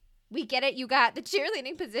 we get it. You got the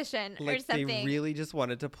cheerleading position or something. They really just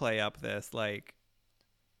wanted to play up this, like,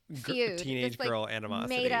 feud, teenage this, girl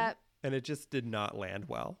animosity. Made up. And it just did not land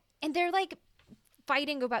well. And they're, like,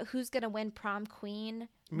 fighting about who's going to win prom queen.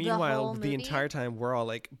 Meanwhile, the entire time, we're all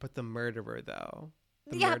like, but the murderer, though.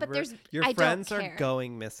 But there's... Your I friends don't are care.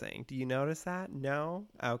 going missing. Do you notice that? No?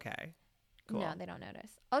 Okay. Cool. No, they don't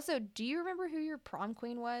notice. Also, do you remember who your prom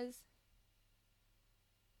queen was?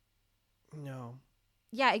 No.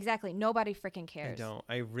 Yeah, exactly. Nobody freaking cares. I don't.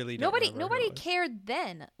 I really don't. Nobody cared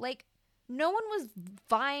then. Like, no one was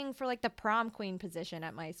vying for like the prom queen position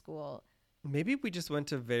at my school. Maybe we just went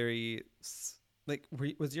to very like.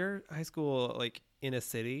 Was your high school like in a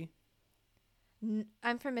city?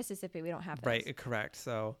 I'm from Mississippi. We don't have those. Right. Correct.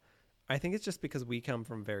 So, I think it's just because we come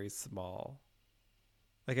from very small.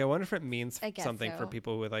 Like, I wonder if it means something for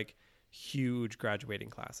people with like huge graduating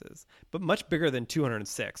classes, but much bigger than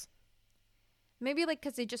 206. Maybe like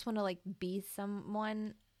because they just want to like be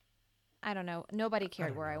someone. I don't know. Nobody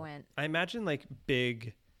cared where I went. I imagine like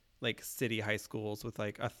big, like city high schools with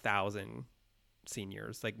like 1,000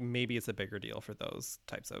 seniors. Like maybe it's a bigger deal for those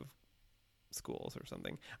types of schools or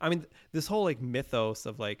something. I mean, this whole like mythos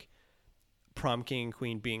of like prom king and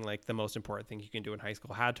queen being like the most important thing you can do in high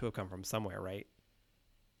school had to have come from somewhere, right?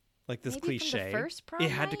 Like this Maybe cliche. From the first prom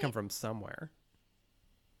it had to night? come from somewhere.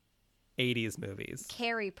 80s movies.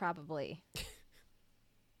 Carrie probably.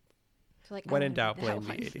 So, like, When in doubt, blame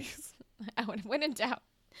the 80s. When in doubt.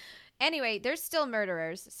 Anyway, there's still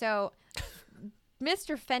murderers. So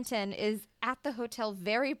Mr. Fenton is at the hotel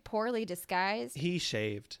very poorly disguised. He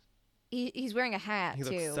shaved. He's wearing a hat, He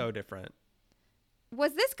too. looks so different.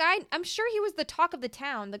 Was this guy, I'm sure he was the talk of the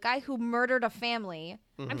town, the guy who murdered a family.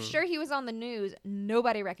 Mm-hmm. I'm sure he was on the news.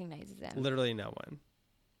 Nobody recognizes him. Literally no one.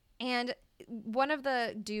 And one of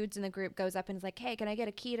the dudes in the group goes up and is like, hey, can I get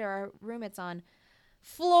a key to our room? It's on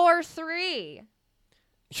floor 3.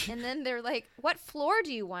 And then they're like, what floor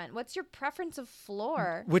do you want? What's your preference of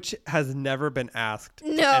floor? Which has never been asked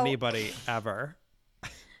to No. anybody ever.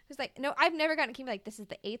 It's like, no, I've never gotten a key. Like, this is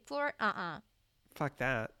the 8th floor? Fuck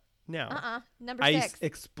that. No. Number I 6.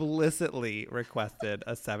 explicitly requested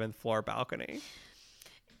a 7th floor balcony.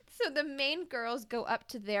 So the main girls go up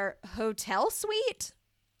to their hotel suite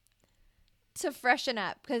to freshen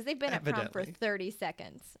up because they've been at prom for Evidently. 30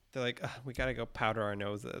 seconds. They're like, we got to go powder our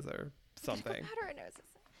noses or something. Powder our noses.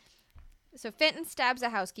 So Fenton stabs a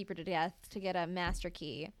housekeeper to death to get a master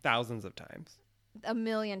key Thousands of times.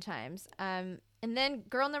 1,000,000 times. And then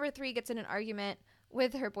girl number 3 gets in an argument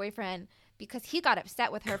with her boyfriend because he got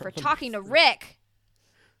upset with her for talking to Rick.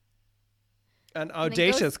 An then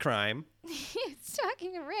audacious crime. He's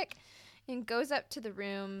talking to Rick and goes up to the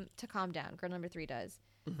room to calm down. Girl number 3 does.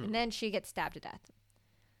 Mm-hmm. And then she gets stabbed to death.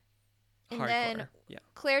 And Hardcore. then Yeah.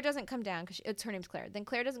 Claire doesn't come down because her name's Claire. Then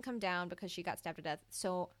Claire doesn't come down because she got stabbed to death.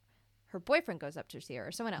 So her boyfriend goes up to see her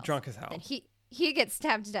or someone else. Drunk as hell. Then he gets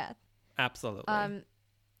stabbed to death. Absolutely.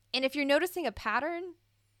 And if you're noticing a pattern,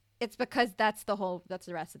 it's because that's the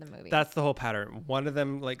rest of the movie. That's the whole pattern. One of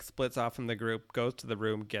them like splits off from the group, goes to the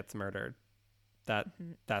room, gets murdered.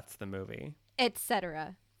 That's the movie.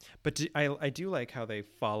 Etc. But I do like how they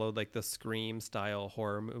followed like the Scream style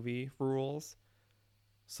horror movie rules.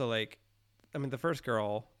 So like, I mean, the first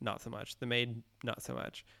girl, not so much. The maid, not so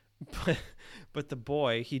much. But the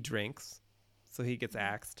boy, he drinks, so he gets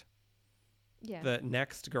axed. Yeah. The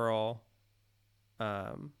next girl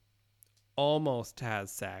almost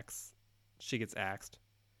has sex. She gets axed.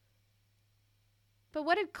 But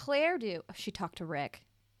what did Claire do? Oh, she talked to Rick.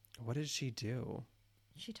 What did she do?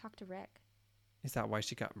 She talked to Rick. Is that why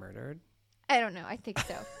she got murdered? I don't know. I think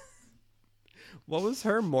so. What was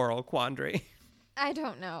her moral quandary? I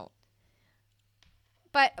don't know.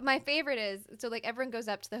 But my favorite is, so like everyone goes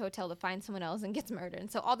up to the hotel to find someone else and gets murdered.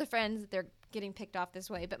 And so all the friends, they're getting picked off this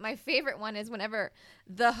way. But my favorite one is whenever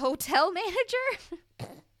the hotel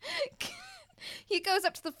manager, he goes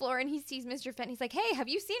up to the floor and he sees Mr. Fenton. He's like, hey, have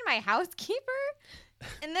you seen my housekeeper?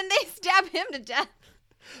 And then they stab him to death.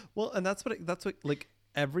 Well, and that's what like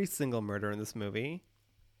every single murder in this movie,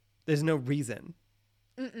 there's no reason.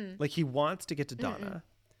 Mm-mm. Like he wants to get to Donna.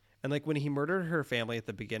 And like when he murdered her family at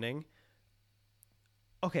the beginning,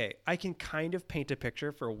 okay, I can kind of paint a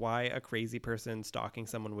picture for why a crazy person stalking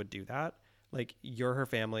someone would do that. Like, you're her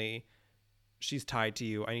family. she's tied to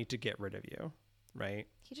you. I need to get rid of you. Right.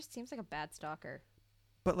 He just seems like a bad stalker.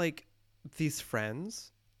 But like these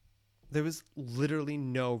friends, there was literally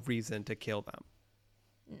no reason to kill them.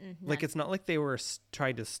 Like, it's not like they were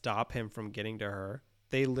trying to stop him from getting to her.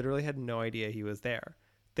 They literally had no idea he was there.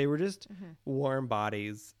 They were just warm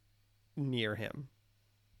bodies near him.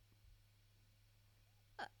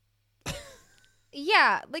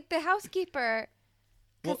 Yeah, like the housekeeper.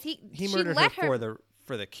 Well, Because he she murdered let her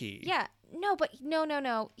for the key. Yeah, no, but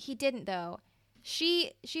no, he didn't though.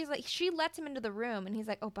 She's like, she lets him into the room, and he's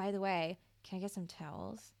like, oh, by the way, can I get some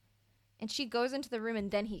towels? And she goes into the room,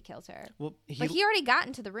 and then he kills her. Well, but he already got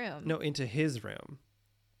into the room. No, into his room.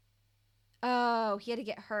 Oh, he had to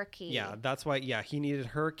get her key. Yeah, that's why. Yeah, he needed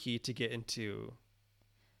her key to get into.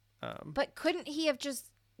 But couldn't he have just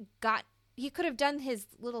got? He could have done his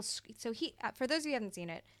little. So he, for those of you who haven't seen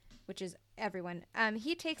it, which is everyone,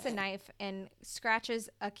 he takes a knife and scratches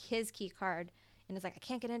his key card, and is like, I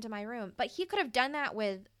can't get into my room. But he could have done that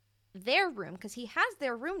with their room because he has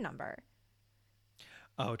their room number.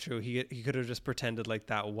 Oh, true. He could have just pretended like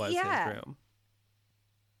that was his room.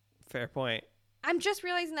 Fair point. I'm just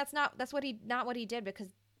realizing that's not what he did, because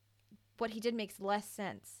what he did makes less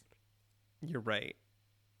sense. You're right.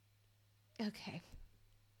 Okay.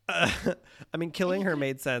 I mean, killing her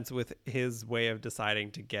made sense with his way of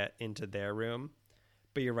deciding to get into their room.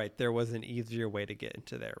 But you're right. There was an easier way to get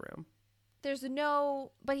into their room.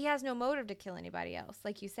 But he has no motive to kill anybody else,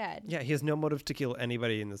 like you said. Yeah, he has no motive to kill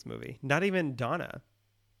anybody in this movie. Not even Donna.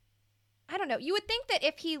 I don't know. You would think that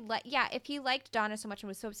if he liked Donna so much and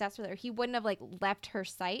was so obsessed with her, he wouldn't have like left her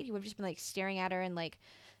sight. He would have just been like staring at her and like,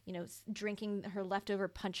 drinking her leftover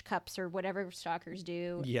punch cups or whatever stalkers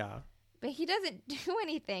do. Yeah. But he doesn't do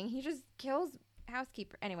anything. He just kills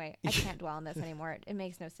housekeeper. Anyway, I can't dwell on this anymore. It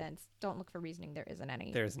makes no sense. Don't look for reasoning. There isn't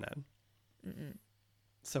any. There's none. Mm-mm.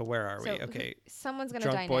 So where are we? Okay. Someone's going to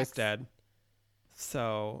die Drunk boy's next. dead.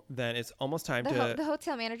 So then it's almost time The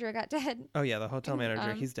hotel manager got dead. Oh, yeah. The hotel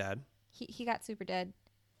manager. He's dead. He got super dead.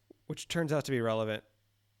 Which turns out to be relevant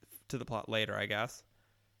to the plot later, I guess.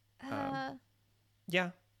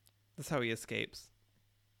 Yeah. That's how he escapes.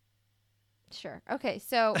 Sure. Okay.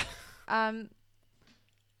 So, the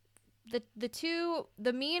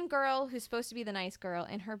mean girl who's supposed to be the nice girl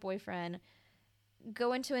and her boyfriend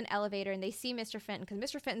go into an elevator, and they see Mr. Fenton, because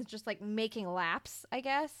Mr. Fenton's just like making laps, I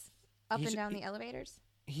guess, and down the elevators.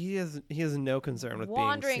 He has no concern with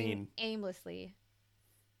wandering being seen aimlessly.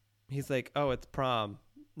 He's like, oh, it's prom.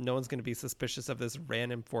 No one's going to be suspicious of this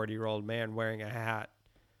random 40-year-old man wearing a hat.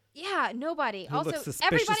 Yeah, nobody. Who also, looks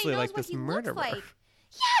everybody suspiciously knows like what this he murderer. looks like.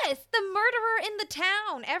 Yes, the murderer in the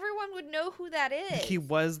town. Everyone would know who that is. He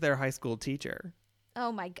was their high school teacher.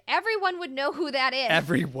 Oh my! Everyone would know who that is.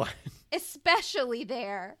 Everyone. Especially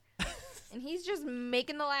there. And he's just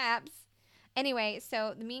making the laps. Anyway,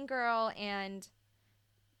 so the mean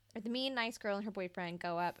nice girl and her boyfriend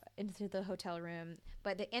go up into the hotel room,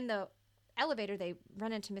 but in the elevator they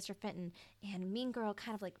run into Mr. Fenton, and mean girl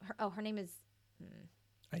kind of like her name is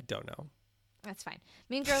I don't know. That's fine.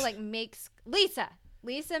 Mean girl like makes Lisa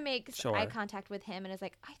makes eye contact with him and is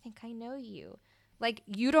like, I think I know you. Like,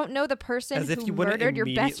 you don't know the person who murdered your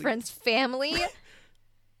best friend's family?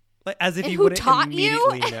 Like, as if and you who wouldn't taught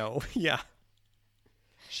immediately you? know. Yeah.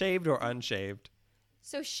 Shaved or unshaved.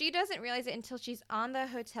 So she doesn't realize it until she's on the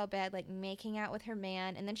hotel bed, like making out with her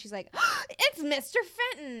man. And then she's like, oh, it's Mr.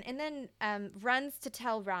 Fenton. And then runs to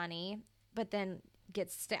tell Ronnie, but then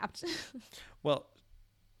gets stabbed. Well,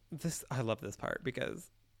 I love this part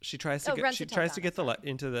because she tries to get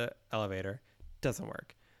into the elevator. Doesn't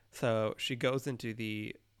work. So she goes into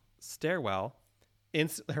the stairwell.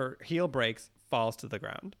 Her heel breaks, falls to the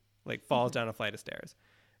ground, like falls down a flight of stairs.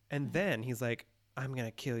 And then he's like, I'm going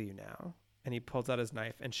to kill you now. And he pulls out his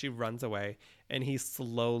knife and she runs away, and he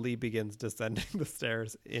slowly begins descending the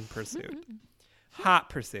stairs in pursuit. Hot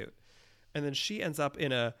pursuit. And then she ends up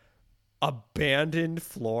in a abandoned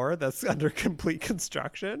floor that's under complete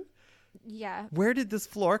construction. Yeah. Where did this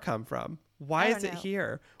floor come from? Why is it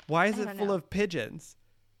here? Why is it full of pigeons?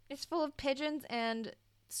 It's full of pigeons and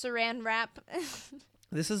saran wrap.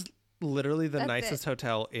 This is literally the nicest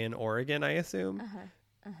hotel in Oregon, I assume.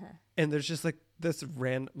 And there's just like this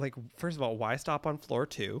first of all, why stop on floor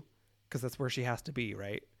 2? Because that's where she has to be,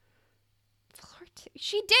 right? Floor 2.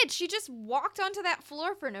 She did. She just walked onto that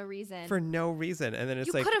floor for no reason. For no reason. And then it's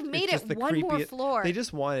you like, could have made it one more floor. They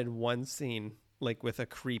just wanted one scene, like with a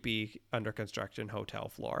creepy under construction hotel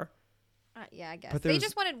floor. Yeah, I guess. They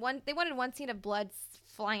wanted one scene of blood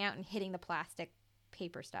flying out and hitting the plastic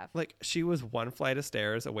paper stuff. Like, she was one flight of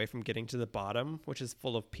stairs away from getting to the bottom, which is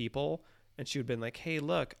full of people. And she would have been like, hey,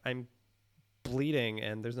 look, I'm bleeding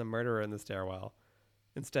and there's a murderer in the stairwell.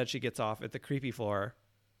 Instead, she gets off at the creepy floor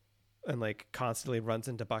and like constantly runs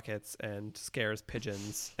into buckets and scares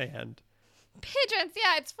pigeons and Pigeons.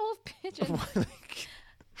 Yeah, it's full of pigeons. like,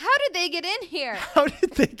 How did they get in here? how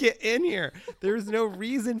did they get in here? There's no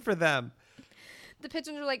reason for them. The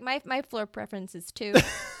pigeons are like, my floor preference is 2.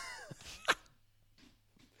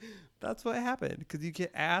 That's what happened because you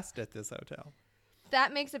get asked at this hotel.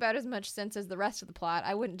 That makes about as much sense as the rest of the plot.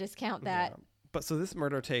 I wouldn't discount that. Yeah. But so this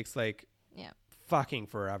murder takes like Yeah. fucking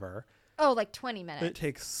forever. Oh, like 20 minutes. It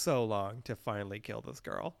takes so long to finally kill this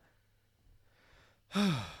girl.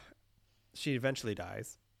 She eventually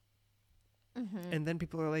dies. Mm-hmm. And then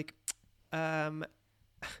people are like,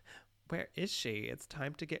 where is she? It's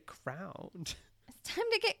time to get crowned. It's time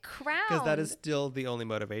to get crowned. Because that is still the only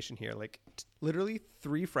motivation here. Like, literally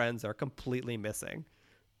 3 friends are completely missing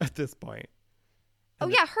at this point. Oh,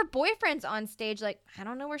 yeah. Her boyfriend's on stage like, I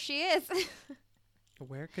don't know where she is.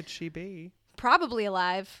 Where could she be? Probably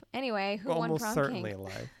alive. Anyway, who won Almost prom certainly king?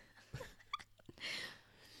 alive.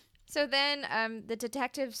 So then the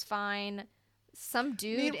detectives find some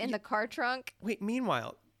dude in the car trunk. Wait,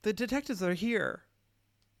 meanwhile, the detectives are here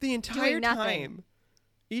the entire Doing nothing. time.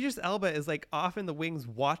 Idris Elba is like off in the wings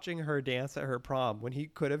watching her dance at her prom when he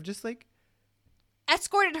could have just like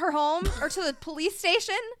Escorted her home or to the police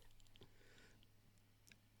station.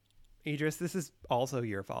 Idris, this is also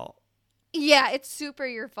your fault. Yeah, it's super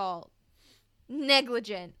your fault.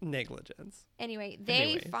 Negligent. Negligence. Anyway,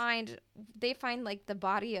 they Anyways. find like the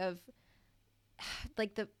body of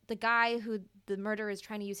like the guy who the murderer is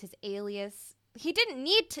trying to use his alias. He didn't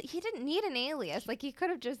need an alias. Like he could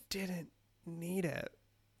have just Didn't need it.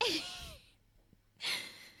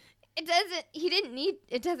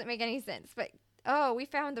 it doesn't make any sense. But oh, we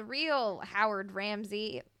found the real Howard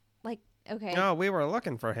Ramsey. Like, okay. No, we were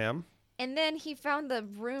looking for him. And then he found the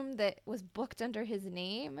room that was booked under his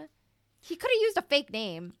name. He could have used a fake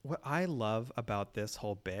name. What I love about this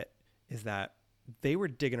whole bit is that they were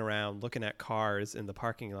digging around looking at cars in the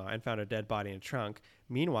parking lot and found a dead body in a trunk.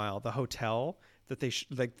 Meanwhile, the hotel that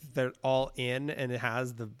they're all in and it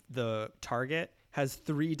has the target has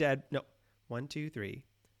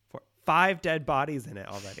 5 dead bodies in it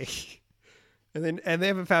already. and they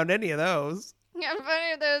haven't found any of those. Yeah,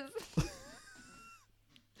 funny of those.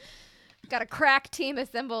 Got a crack team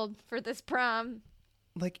assembled for this prom.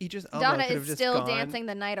 Like Idris Elba Donna could have is just still gone, dancing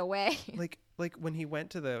the night away. like when he went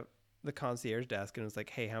to the concierge desk and was like,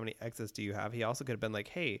 hey, how many exits do you have? He also could have been like,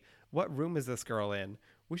 hey, what room is this girl in?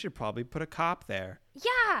 We should probably put a cop there.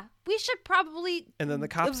 Yeah, we should probably And then the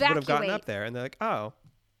cops would have gotten up there and they're like, oh,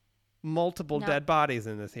 multiple dead bodies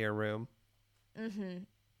in this here room. Mm-hmm.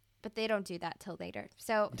 But they don't do that till later.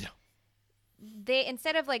 So they,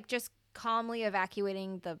 instead of like just calmly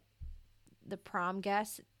evacuating the prom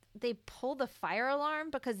guests, they pull the fire alarm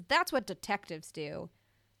because that's what detectives do.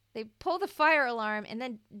 They pull the fire alarm, and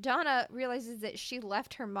then Donna realizes that she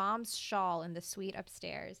left her mom's shawl in the suite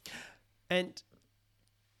upstairs. And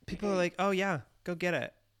people are like, oh, yeah, go get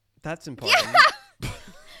it. That's important. Yeah!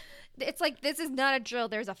 It's like, this is not a drill.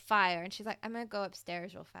 There's a fire. And she's like, I'm going to go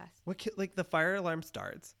upstairs real fast. Like the fire alarm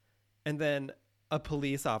starts, and then a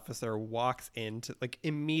police officer walks into like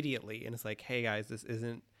immediately and is like, hey, guys, this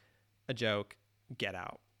isn't a joke. Get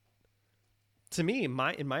out. To me, in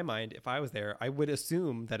my mind, if I was there, I would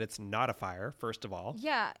assume that it's not a fire, first of all.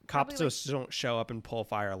 Yeah. Cops just don't show up and pull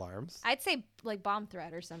fire alarms. I'd say like bomb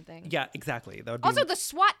threat or something. Yeah, exactly. That would be Also, the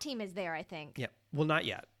SWAT team is there, I think. Yeah. Well, not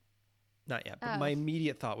yet. Not yet. But Oh. my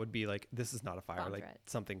immediate thought would be like, this is not a fire. Bomb Like threat.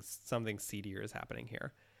 something seedier is happening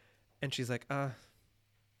here. And she's like,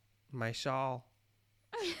 my shawl.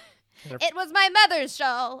 It was my mother's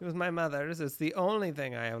shawl. It was my mother's. It's the only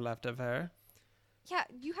thing I have left of her. Yeah,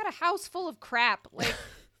 you had a house full of crap. Like,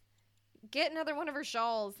 get another one of her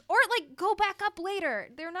shawls. Or, like, go back up later.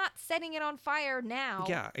 They're not setting it on fire now.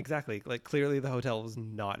 Yeah, exactly. Like, clearly the hotel was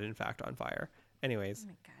not, in fact, on fire. Anyways, Oh,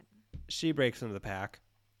 my God. she breaks into the pack.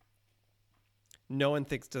 No one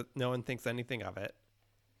thinks anything of it.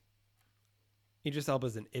 Idris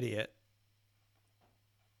Elba's an idiot.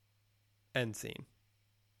 End scene.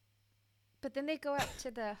 But then they go up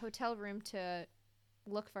to the hotel room to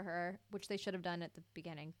look for her, which they should have done at the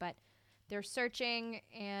beginning. But they're searching,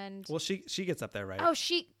 and Well, she gets up there, right? oh,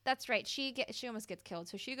 that's right. She almost gets killed.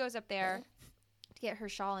 So she goes up there to get her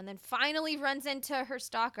shawl, and then finally runs into her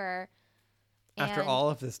stalker. After and all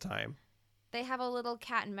of this time, they have a little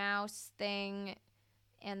cat and mouse thing,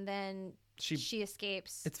 and then she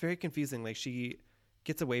escapes. it's very confusing. Like, she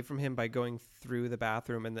gets away from him by going through the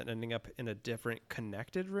bathroom and then ending up in a different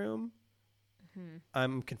connected room. Mm-hmm.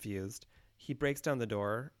 I'm confused. He breaks down the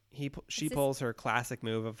door She pulls her classic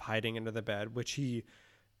move of hiding under the bed, which he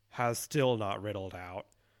has still not riddled out.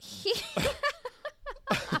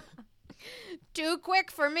 Too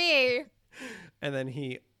quick for me. And then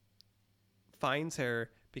he finds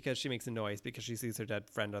her because she makes a noise because she sees her dead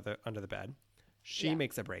friend under the bed. She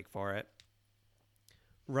makes a break for it.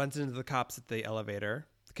 Runs into the cops at the elevator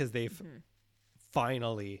because they've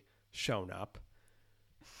finally shown up.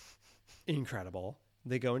 Incredible.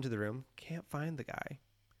 They go into the room. Can't find the guy.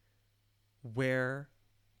 Where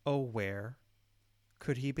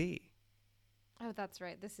could he be? Oh, that's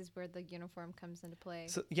right. This is where the uniform comes into play.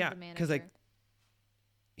 So yeah, because like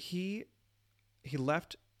he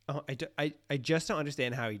left. Oh, I just don't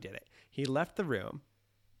understand how he did it. He left the room,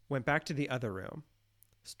 went back to the other room,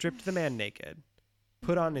 stripped the man naked,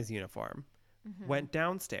 put on his uniform, went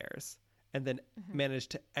downstairs, and then managed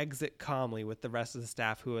to exit calmly with the rest of the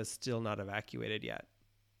staff who is still not evacuated yet.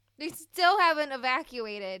 They still haven't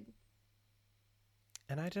evacuated.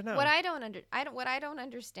 And I don't know. What I don't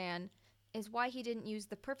understand is why he didn't use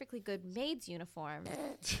the perfectly good maid's uniform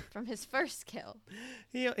from his first kill.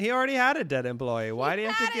 He already had a dead employee. Why do you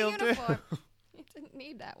have to kill two? He didn't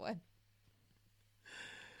need that one.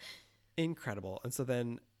 Incredible. And so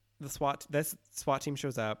then this SWAT team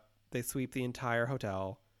shows up. They sweep the entire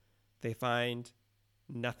hotel. They find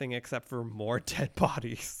nothing except for more dead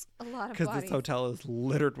bodies. A lot of bodies. Because this hotel is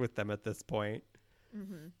littered with them at this point.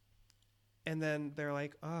 Mm-hmm. And then they're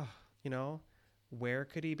like, oh, where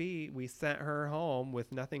could he be? We sent her home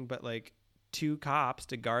with nothing but like 2 cops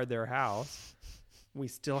to guard their house. We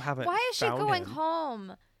still haven't Why is she going him.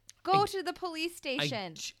 home? Go to the police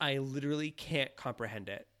station. I literally can't comprehend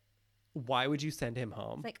it. Why would you send him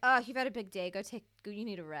home? It's like, oh, you've had a big day. You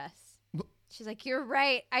need a rest. She's like, you're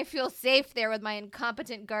right. I feel safe there with my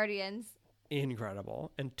incompetent guardians.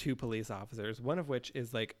 Incredible. And 2 police officers, one of which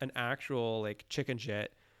is like an actual like chicken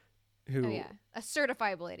shit who a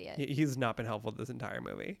certifiable idiot. He's not been helpful this entire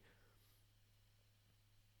movie.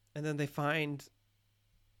 And then they find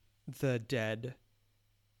the dead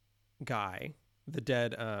guy, the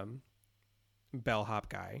dead bellhop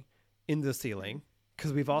guy in the ceiling,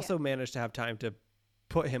 because we've also managed to have time to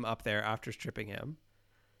put him up there after stripping him.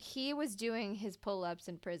 He was doing his pull-ups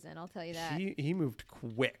in prison, I'll tell you that. He moved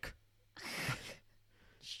quick.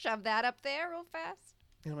 Shove that up there real fast.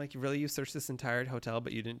 And I'm like, really? You searched this entire hotel,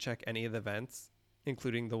 but you didn't check any of the vents,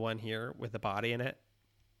 including the one here with the body in it?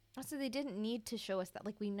 Also, they didn't need to show us that.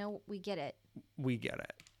 Like, we get it. We get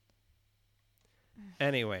it.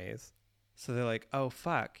 Anyways, so they're like, oh,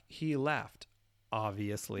 fuck, he left,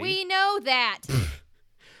 obviously. We know that.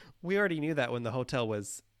 We already knew that when the hotel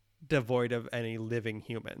was devoid of any living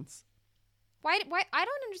humans. Why? I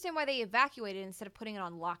don't understand why they evacuated instead of putting it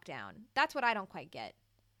on lockdown. That's what I don't quite get.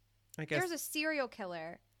 I guess there's a serial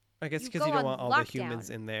killer. I guess because you don't want all the humans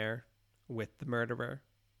in there with the murderer.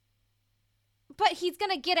 But he's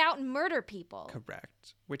going to get out and murder people.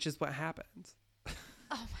 Correct. Which is what happens. Oh,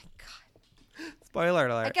 my God. Spoiler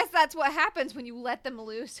alert. I guess that's what happens when you let them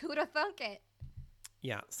loose. Who'd have thunk it?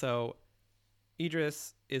 Yeah. So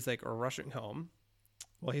Idris is like rushing home.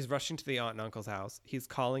 Well, he's rushing to the aunt and uncle's house. He's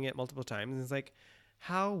calling it multiple times. And he's like,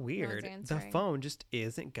 how weird. The phone just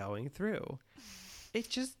isn't going through. It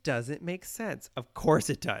just doesn't make sense. Of course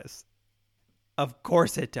it does. Of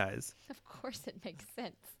course it does. Of course it makes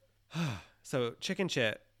sense. So chicken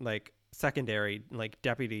shit, like secondary, like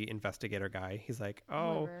deputy investigator guy. He's like,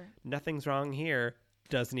 oh, nothing's wrong here.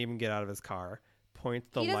 Doesn't even get out of his car. Points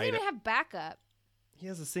the light. He doesn't even have backup. He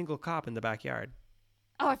has a single cop in the backyard.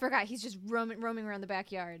 Oh, I forgot. He's just roaming around the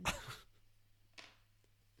backyard.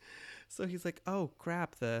 So he's like, oh,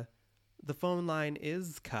 crap. The phone line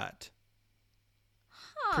is cut.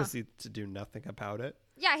 Huh. Proceeds to do nothing about it.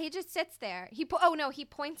 Yeah, he just sits there. He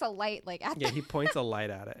points a light like at he points a light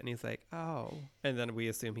at it, and he's like, "Oh!" And then we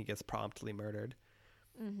assume he gets promptly murdered.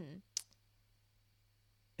 Mm-hmm.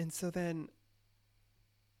 And so then,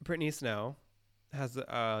 Brittany Snow has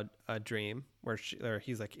a dream where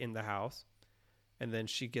he's like in the house, and then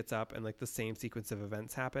she gets up, and like the same sequence of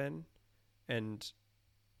events happen, and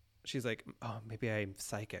she's like, "Oh, maybe I'm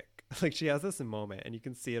psychic." Like she has this moment, and you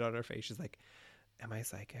can see it on her face. She's like, "Am I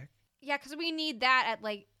psychic?" Yeah, because we need that at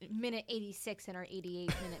like minute 86 in our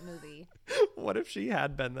 88-minute movie. What if she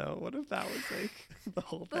had been, though? What if that was like the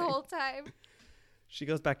whole thing? The whole time. She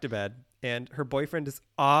goes back to bed, and her boyfriend is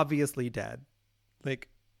obviously dead. Like,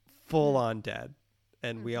 full on dead.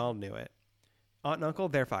 And we all knew it. Aunt and uncle,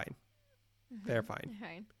 they're fine. They're fine.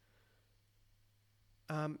 They're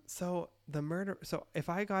fine. So if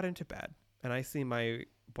I got into bed and I see my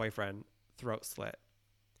boyfriend throat slit.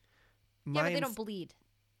 Yeah, but they don't bleed.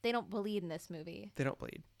 They don't bleed in this movie. They don't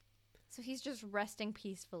bleed. So he's just resting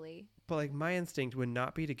peacefully. But like my instinct would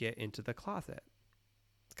not be to get into the closet.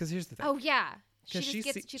 Because here's the thing. Oh yeah. Because she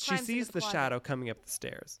climbs sees into the closet. shadow coming up the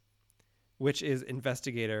stairs, which is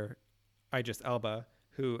investigator Idris Elba,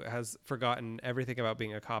 who has forgotten everything about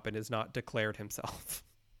being a cop and has not declared himself.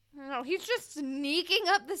 No, he's just sneaking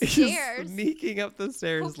up the He's stairs. sneaking up the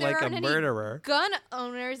stairs Hope there like a aren't any murderer. gun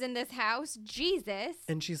owners in this house. Jesus.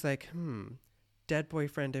 And she's like, dead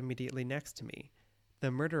boyfriend immediately next to me. The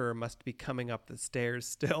murderer must be coming up the stairs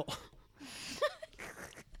still.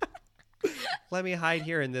 Let me hide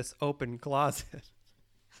here in this open closet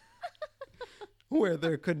where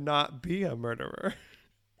there could not be a murderer.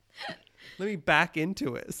 Let me back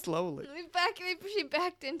into it slowly. She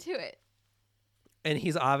backed into it. And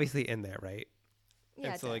he's obviously in there, right?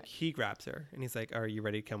 Yeah. And so like he grabs her and he's like, are you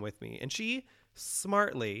ready to come with me? And she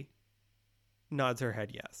smartly nods her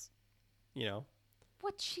head yes. You know?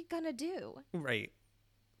 What's she gonna do? Right.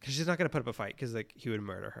 Because she's not going to put up a fight because like he would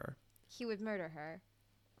murder her. He would murder her.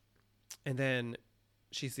 And then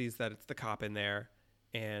she sees that it's the cop in there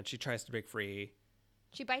and she tries to break free.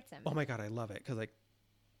 She bites him. Oh my God, I love it. Because like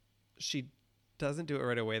she doesn't do it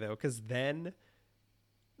right away though. Because then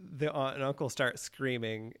the aunt and uncle start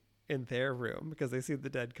screaming in their room because they see the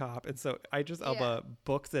dead cop. And so Idris Elba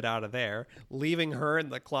books it out of there, leaving her in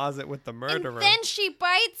the closet with the murderer. And then she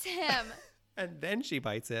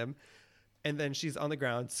bites him. And then she's on the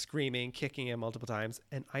ground screaming, kicking him multiple times.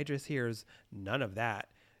 And Idris hears none of that.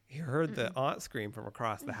 He heard the aunt scream from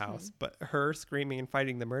across the house, but her screaming and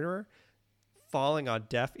fighting the murderer falling on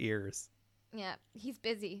deaf ears. Yeah, he's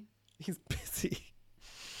busy. He's busy.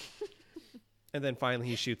 And then finally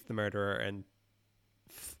he shoots the murderer and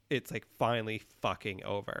it's like finally fucking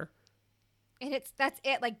over. And that's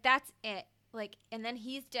it. Like, that's it. Like, and then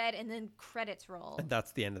he's dead and then credits roll. And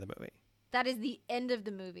that's the end of the movie. That is the end of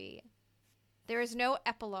the movie. There is no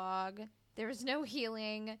epilogue. There is no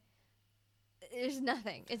healing. There's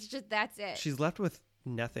nothing. It's just, that's it. She's left with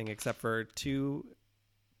nothing except for two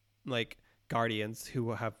like guardians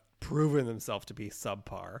who have proven themselves to be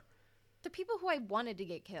subpar. The people who I wanted to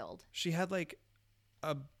get killed. She had like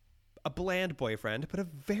a bland boyfriend, but a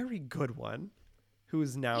very good one who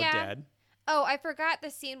is now dead. Oh, I forgot the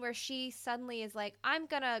scene where she suddenly is like, I'm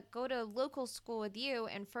going to go to local school with you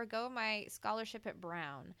and forgo my scholarship at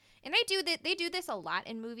Brown. And they do this a lot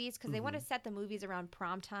in movies because they want to set the movies around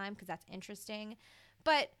prom time because that's interesting.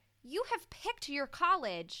 But you have picked your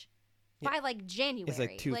college by like January. It's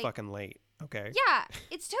like too fucking late. Okay. Yeah,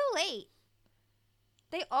 it's too late.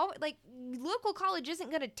 They all like local college isn't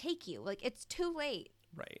going to take you. Like, it's too late.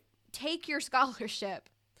 Right. Take your scholarship.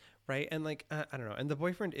 Right. And like, I don't know. And the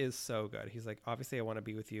boyfriend is so good. He's like, obviously I want to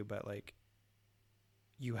be with you, but like,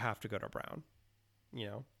 you have to go to Brown, you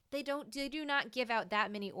know? They do not give out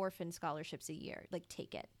that many orphan scholarships a year. Like,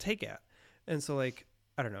 take it. And so like,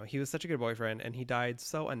 I don't know. He was such a good boyfriend and he died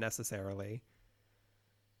so unnecessarily.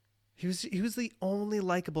 He was the only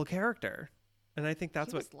likable character. And I think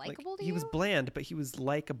that's he was likable to he was you? bland, but he was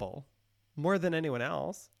likable more than anyone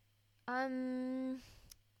else.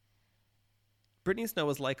 Brittany Snow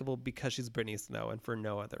was likable because she's Brittany Snow and for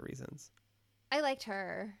no other reasons. I liked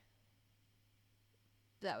her.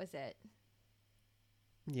 That was it.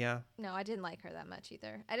 Yeah. No, I didn't like her that much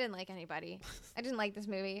either. I didn't like anybody. I didn't like this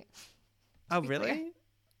movie. Oh, really?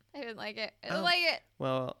 I didn't like it. I didn't like it.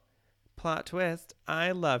 Well, plot twist.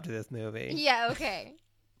 I loved this movie. Yeah, okay.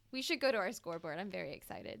 We should go to our scoreboard. I'm very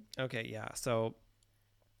excited. Okay, yeah. So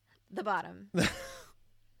the bottom.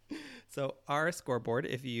 So our scoreboard,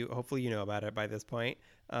 hopefully you know about it by this point,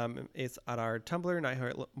 it's at our Tumblr, Night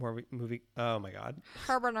Movie. Oh my God.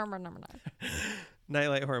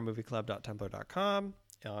 Nightlighthorrormovieclub.tumblr.com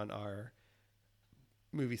on our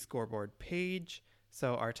movie scoreboard page.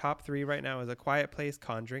 So our top 3 right now is A Quiet Place,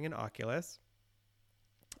 Conjuring, and Oculus.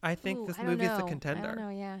 I think this movie is the contender. I don't know,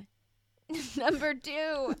 yeah. Number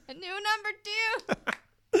 2. A new number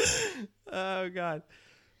 2. Oh, God.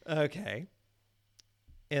 Okay.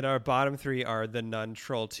 And our bottom 3 are The Nun,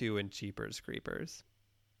 Troll 2, and Jeepers Creepers.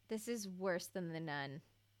 This is worse than The Nun.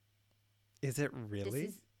 Is it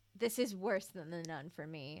really? This is worse than The Nun for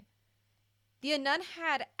me. The Nun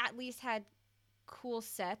had at least had cool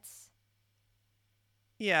sets.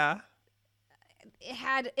 Yeah. It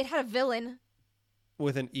had a villain.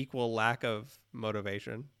 With an equal lack of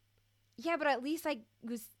motivation. Yeah, but at least I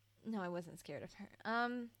wasn't scared of her.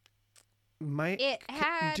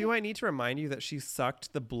 Do I need to remind you that she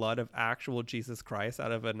sucked the blood of actual Jesus Christ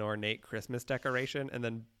out of an ornate Christmas decoration and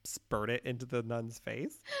then spurt it into the nun's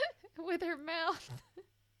face? With her mouth.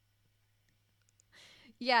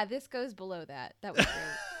 Yeah, this goes below that. That was great.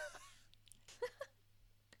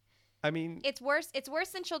 I mean, It's worse. It's worse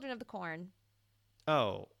than Children of the Corn.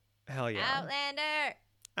 oh, hell yeah. Outlander.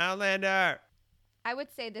 Outlander. I would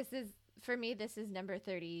say this is, for me, this is number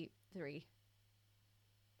 33.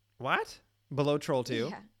 What? Below Troll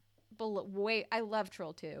 2? Yeah. I love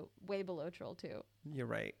Troll 2. Way below Troll 2. You're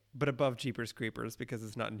right. But above Jeepers Creepers because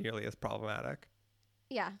it's not nearly as problematic.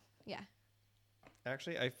 Yeah.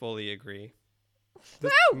 Actually, I fully agree. Woo!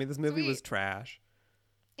 This movie was Sweet. trash.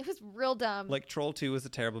 It was real dumb. Like, Troll 2 is a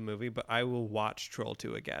terrible movie, but I will watch Troll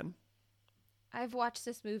 2 again. I've watched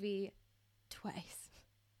this movie twice.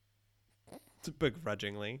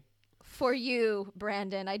 Begrudgingly. For you,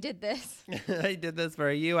 Brandon. I did this. I did this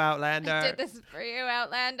for you, Outlander. I did this for you,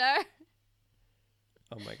 Outlander.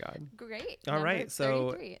 Oh my God. Great. All Number right,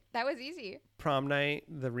 so 33. That was easy. Prom Night,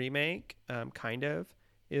 the remake, kind of,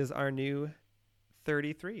 is our new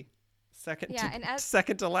 33. Second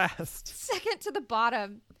to last. Second to the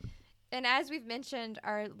bottom. And as we've mentioned,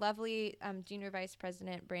 our lovely junior vice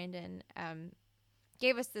president, Brandon,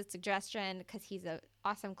 gave us the suggestion because he's an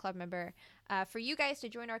awesome club member. For you guys to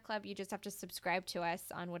join our club, you just have to subscribe to us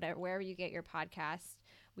on wherever you get your podcast.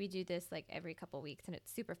 We do this like every couple weeks, and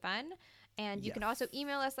it's super fun. And you can also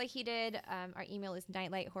email us like he did. Our email is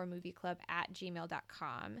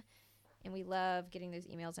nightlighthorrormovieclub@gmail.com. And we love getting those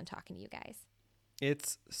emails and talking to you guys.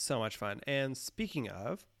 It's so much fun. And speaking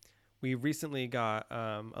of, we recently got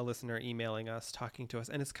a listener emailing us, talking to us.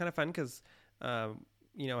 And it's kind of fun because,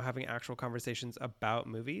 having actual conversations about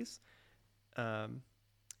movies.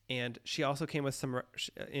 And she also came with some,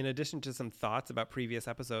 in addition to some thoughts about previous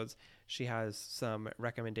episodes, she has some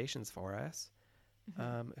recommendations for us.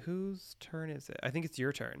 Mm-hmm. Whose turn is it? I think it's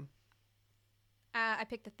your turn. I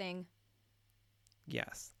picked The Thing.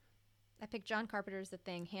 Yes. I picked John Carpenter's The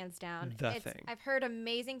Thing, hands down. The Thing. I've heard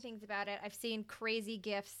amazing things about it. I've seen crazy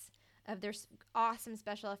gifs of their awesome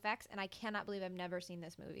special effects, and I cannot believe I've never seen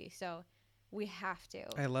this movie. So we have to.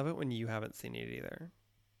 I love it when you haven't seen it either.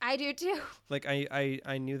 I do too. Like,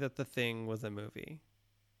 I knew that The Thing was a movie.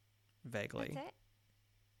 Vaguely. That's it?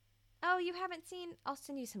 Oh, you haven't seen? I'll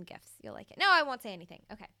send you some gifts. You'll like it. No, I won't say anything.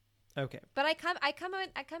 Okay. But I come in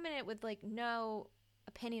it with like no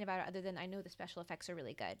opinion about it other than I know the special effects are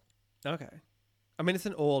really good. Okay. I mean, it's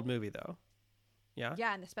an old movie though. Yeah?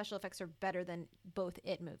 Yeah, and the special effects are better than both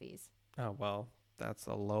It movies. Oh, well, that's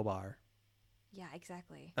a low bar. Yeah,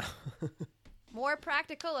 exactly. More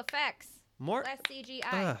practical effects. Less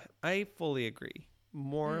CGI. I fully agree.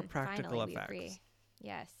 More practical finally, effects. We agree.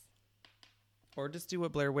 Yes. Or just do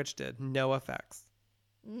what Blair Witch did. No effects.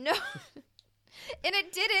 No. And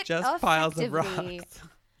it did it just piles of rocks.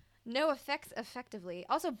 No effects effectively.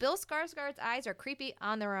 Also, Bill Skarsgård's eyes are creepy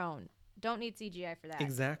on their own. Don't need CGI for that.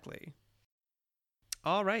 Exactly.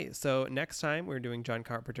 All right. So next time we're doing John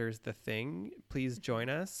Carpenter's The Thing. Please join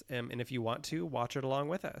us. And if you want to, watch it along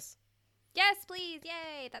with us. Yes, please.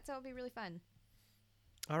 Yay. That would be really fun.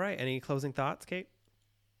 All right. Any closing thoughts, Kate?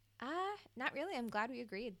 Not really. I'm glad we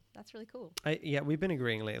agreed. That's really cool. We've been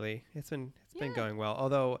agreeing lately. It's been going well.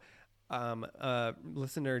 Although a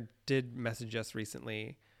listener did message us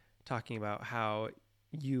recently talking about how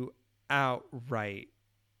you outright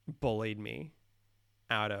bullied me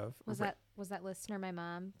out of. Was that listener my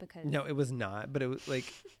mom? Because no, it was not. But it was like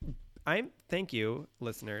thank you,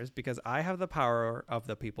 listeners, because I have the power of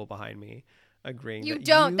the people behind me agreeing. You that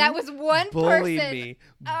don't. You that was one bullied person. Me,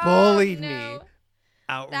 oh, bullied no. me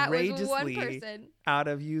outrageously that was one person. Out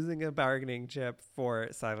of using a bargaining chip for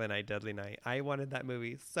Silent Night, Deadly Night. I wanted that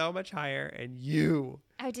movie so much higher, and you.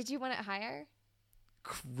 Oh, did you want it higher?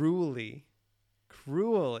 Cruelly.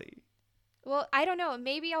 Well, I don't know.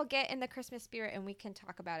 Maybe I'll get in the Christmas spirit and we can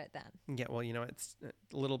talk about it then. Yeah, well, it's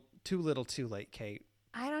a little too late, Kate.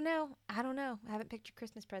 I don't know. I haven't picked your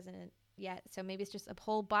Christmas present yet, so maybe it's just a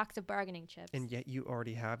whole box of bargaining chips. And yet you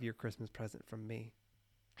already have your Christmas present from me.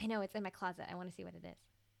 I know. It's in my closet. I want to see what it is.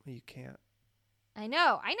 Well, you can't. I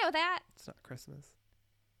know that. It's not Christmas.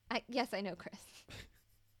 Yes, I know, Chris.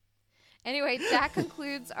 Anyway, that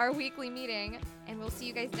concludes our weekly meeting, and we'll see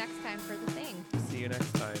you guys next time for The Thing. See you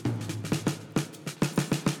next time.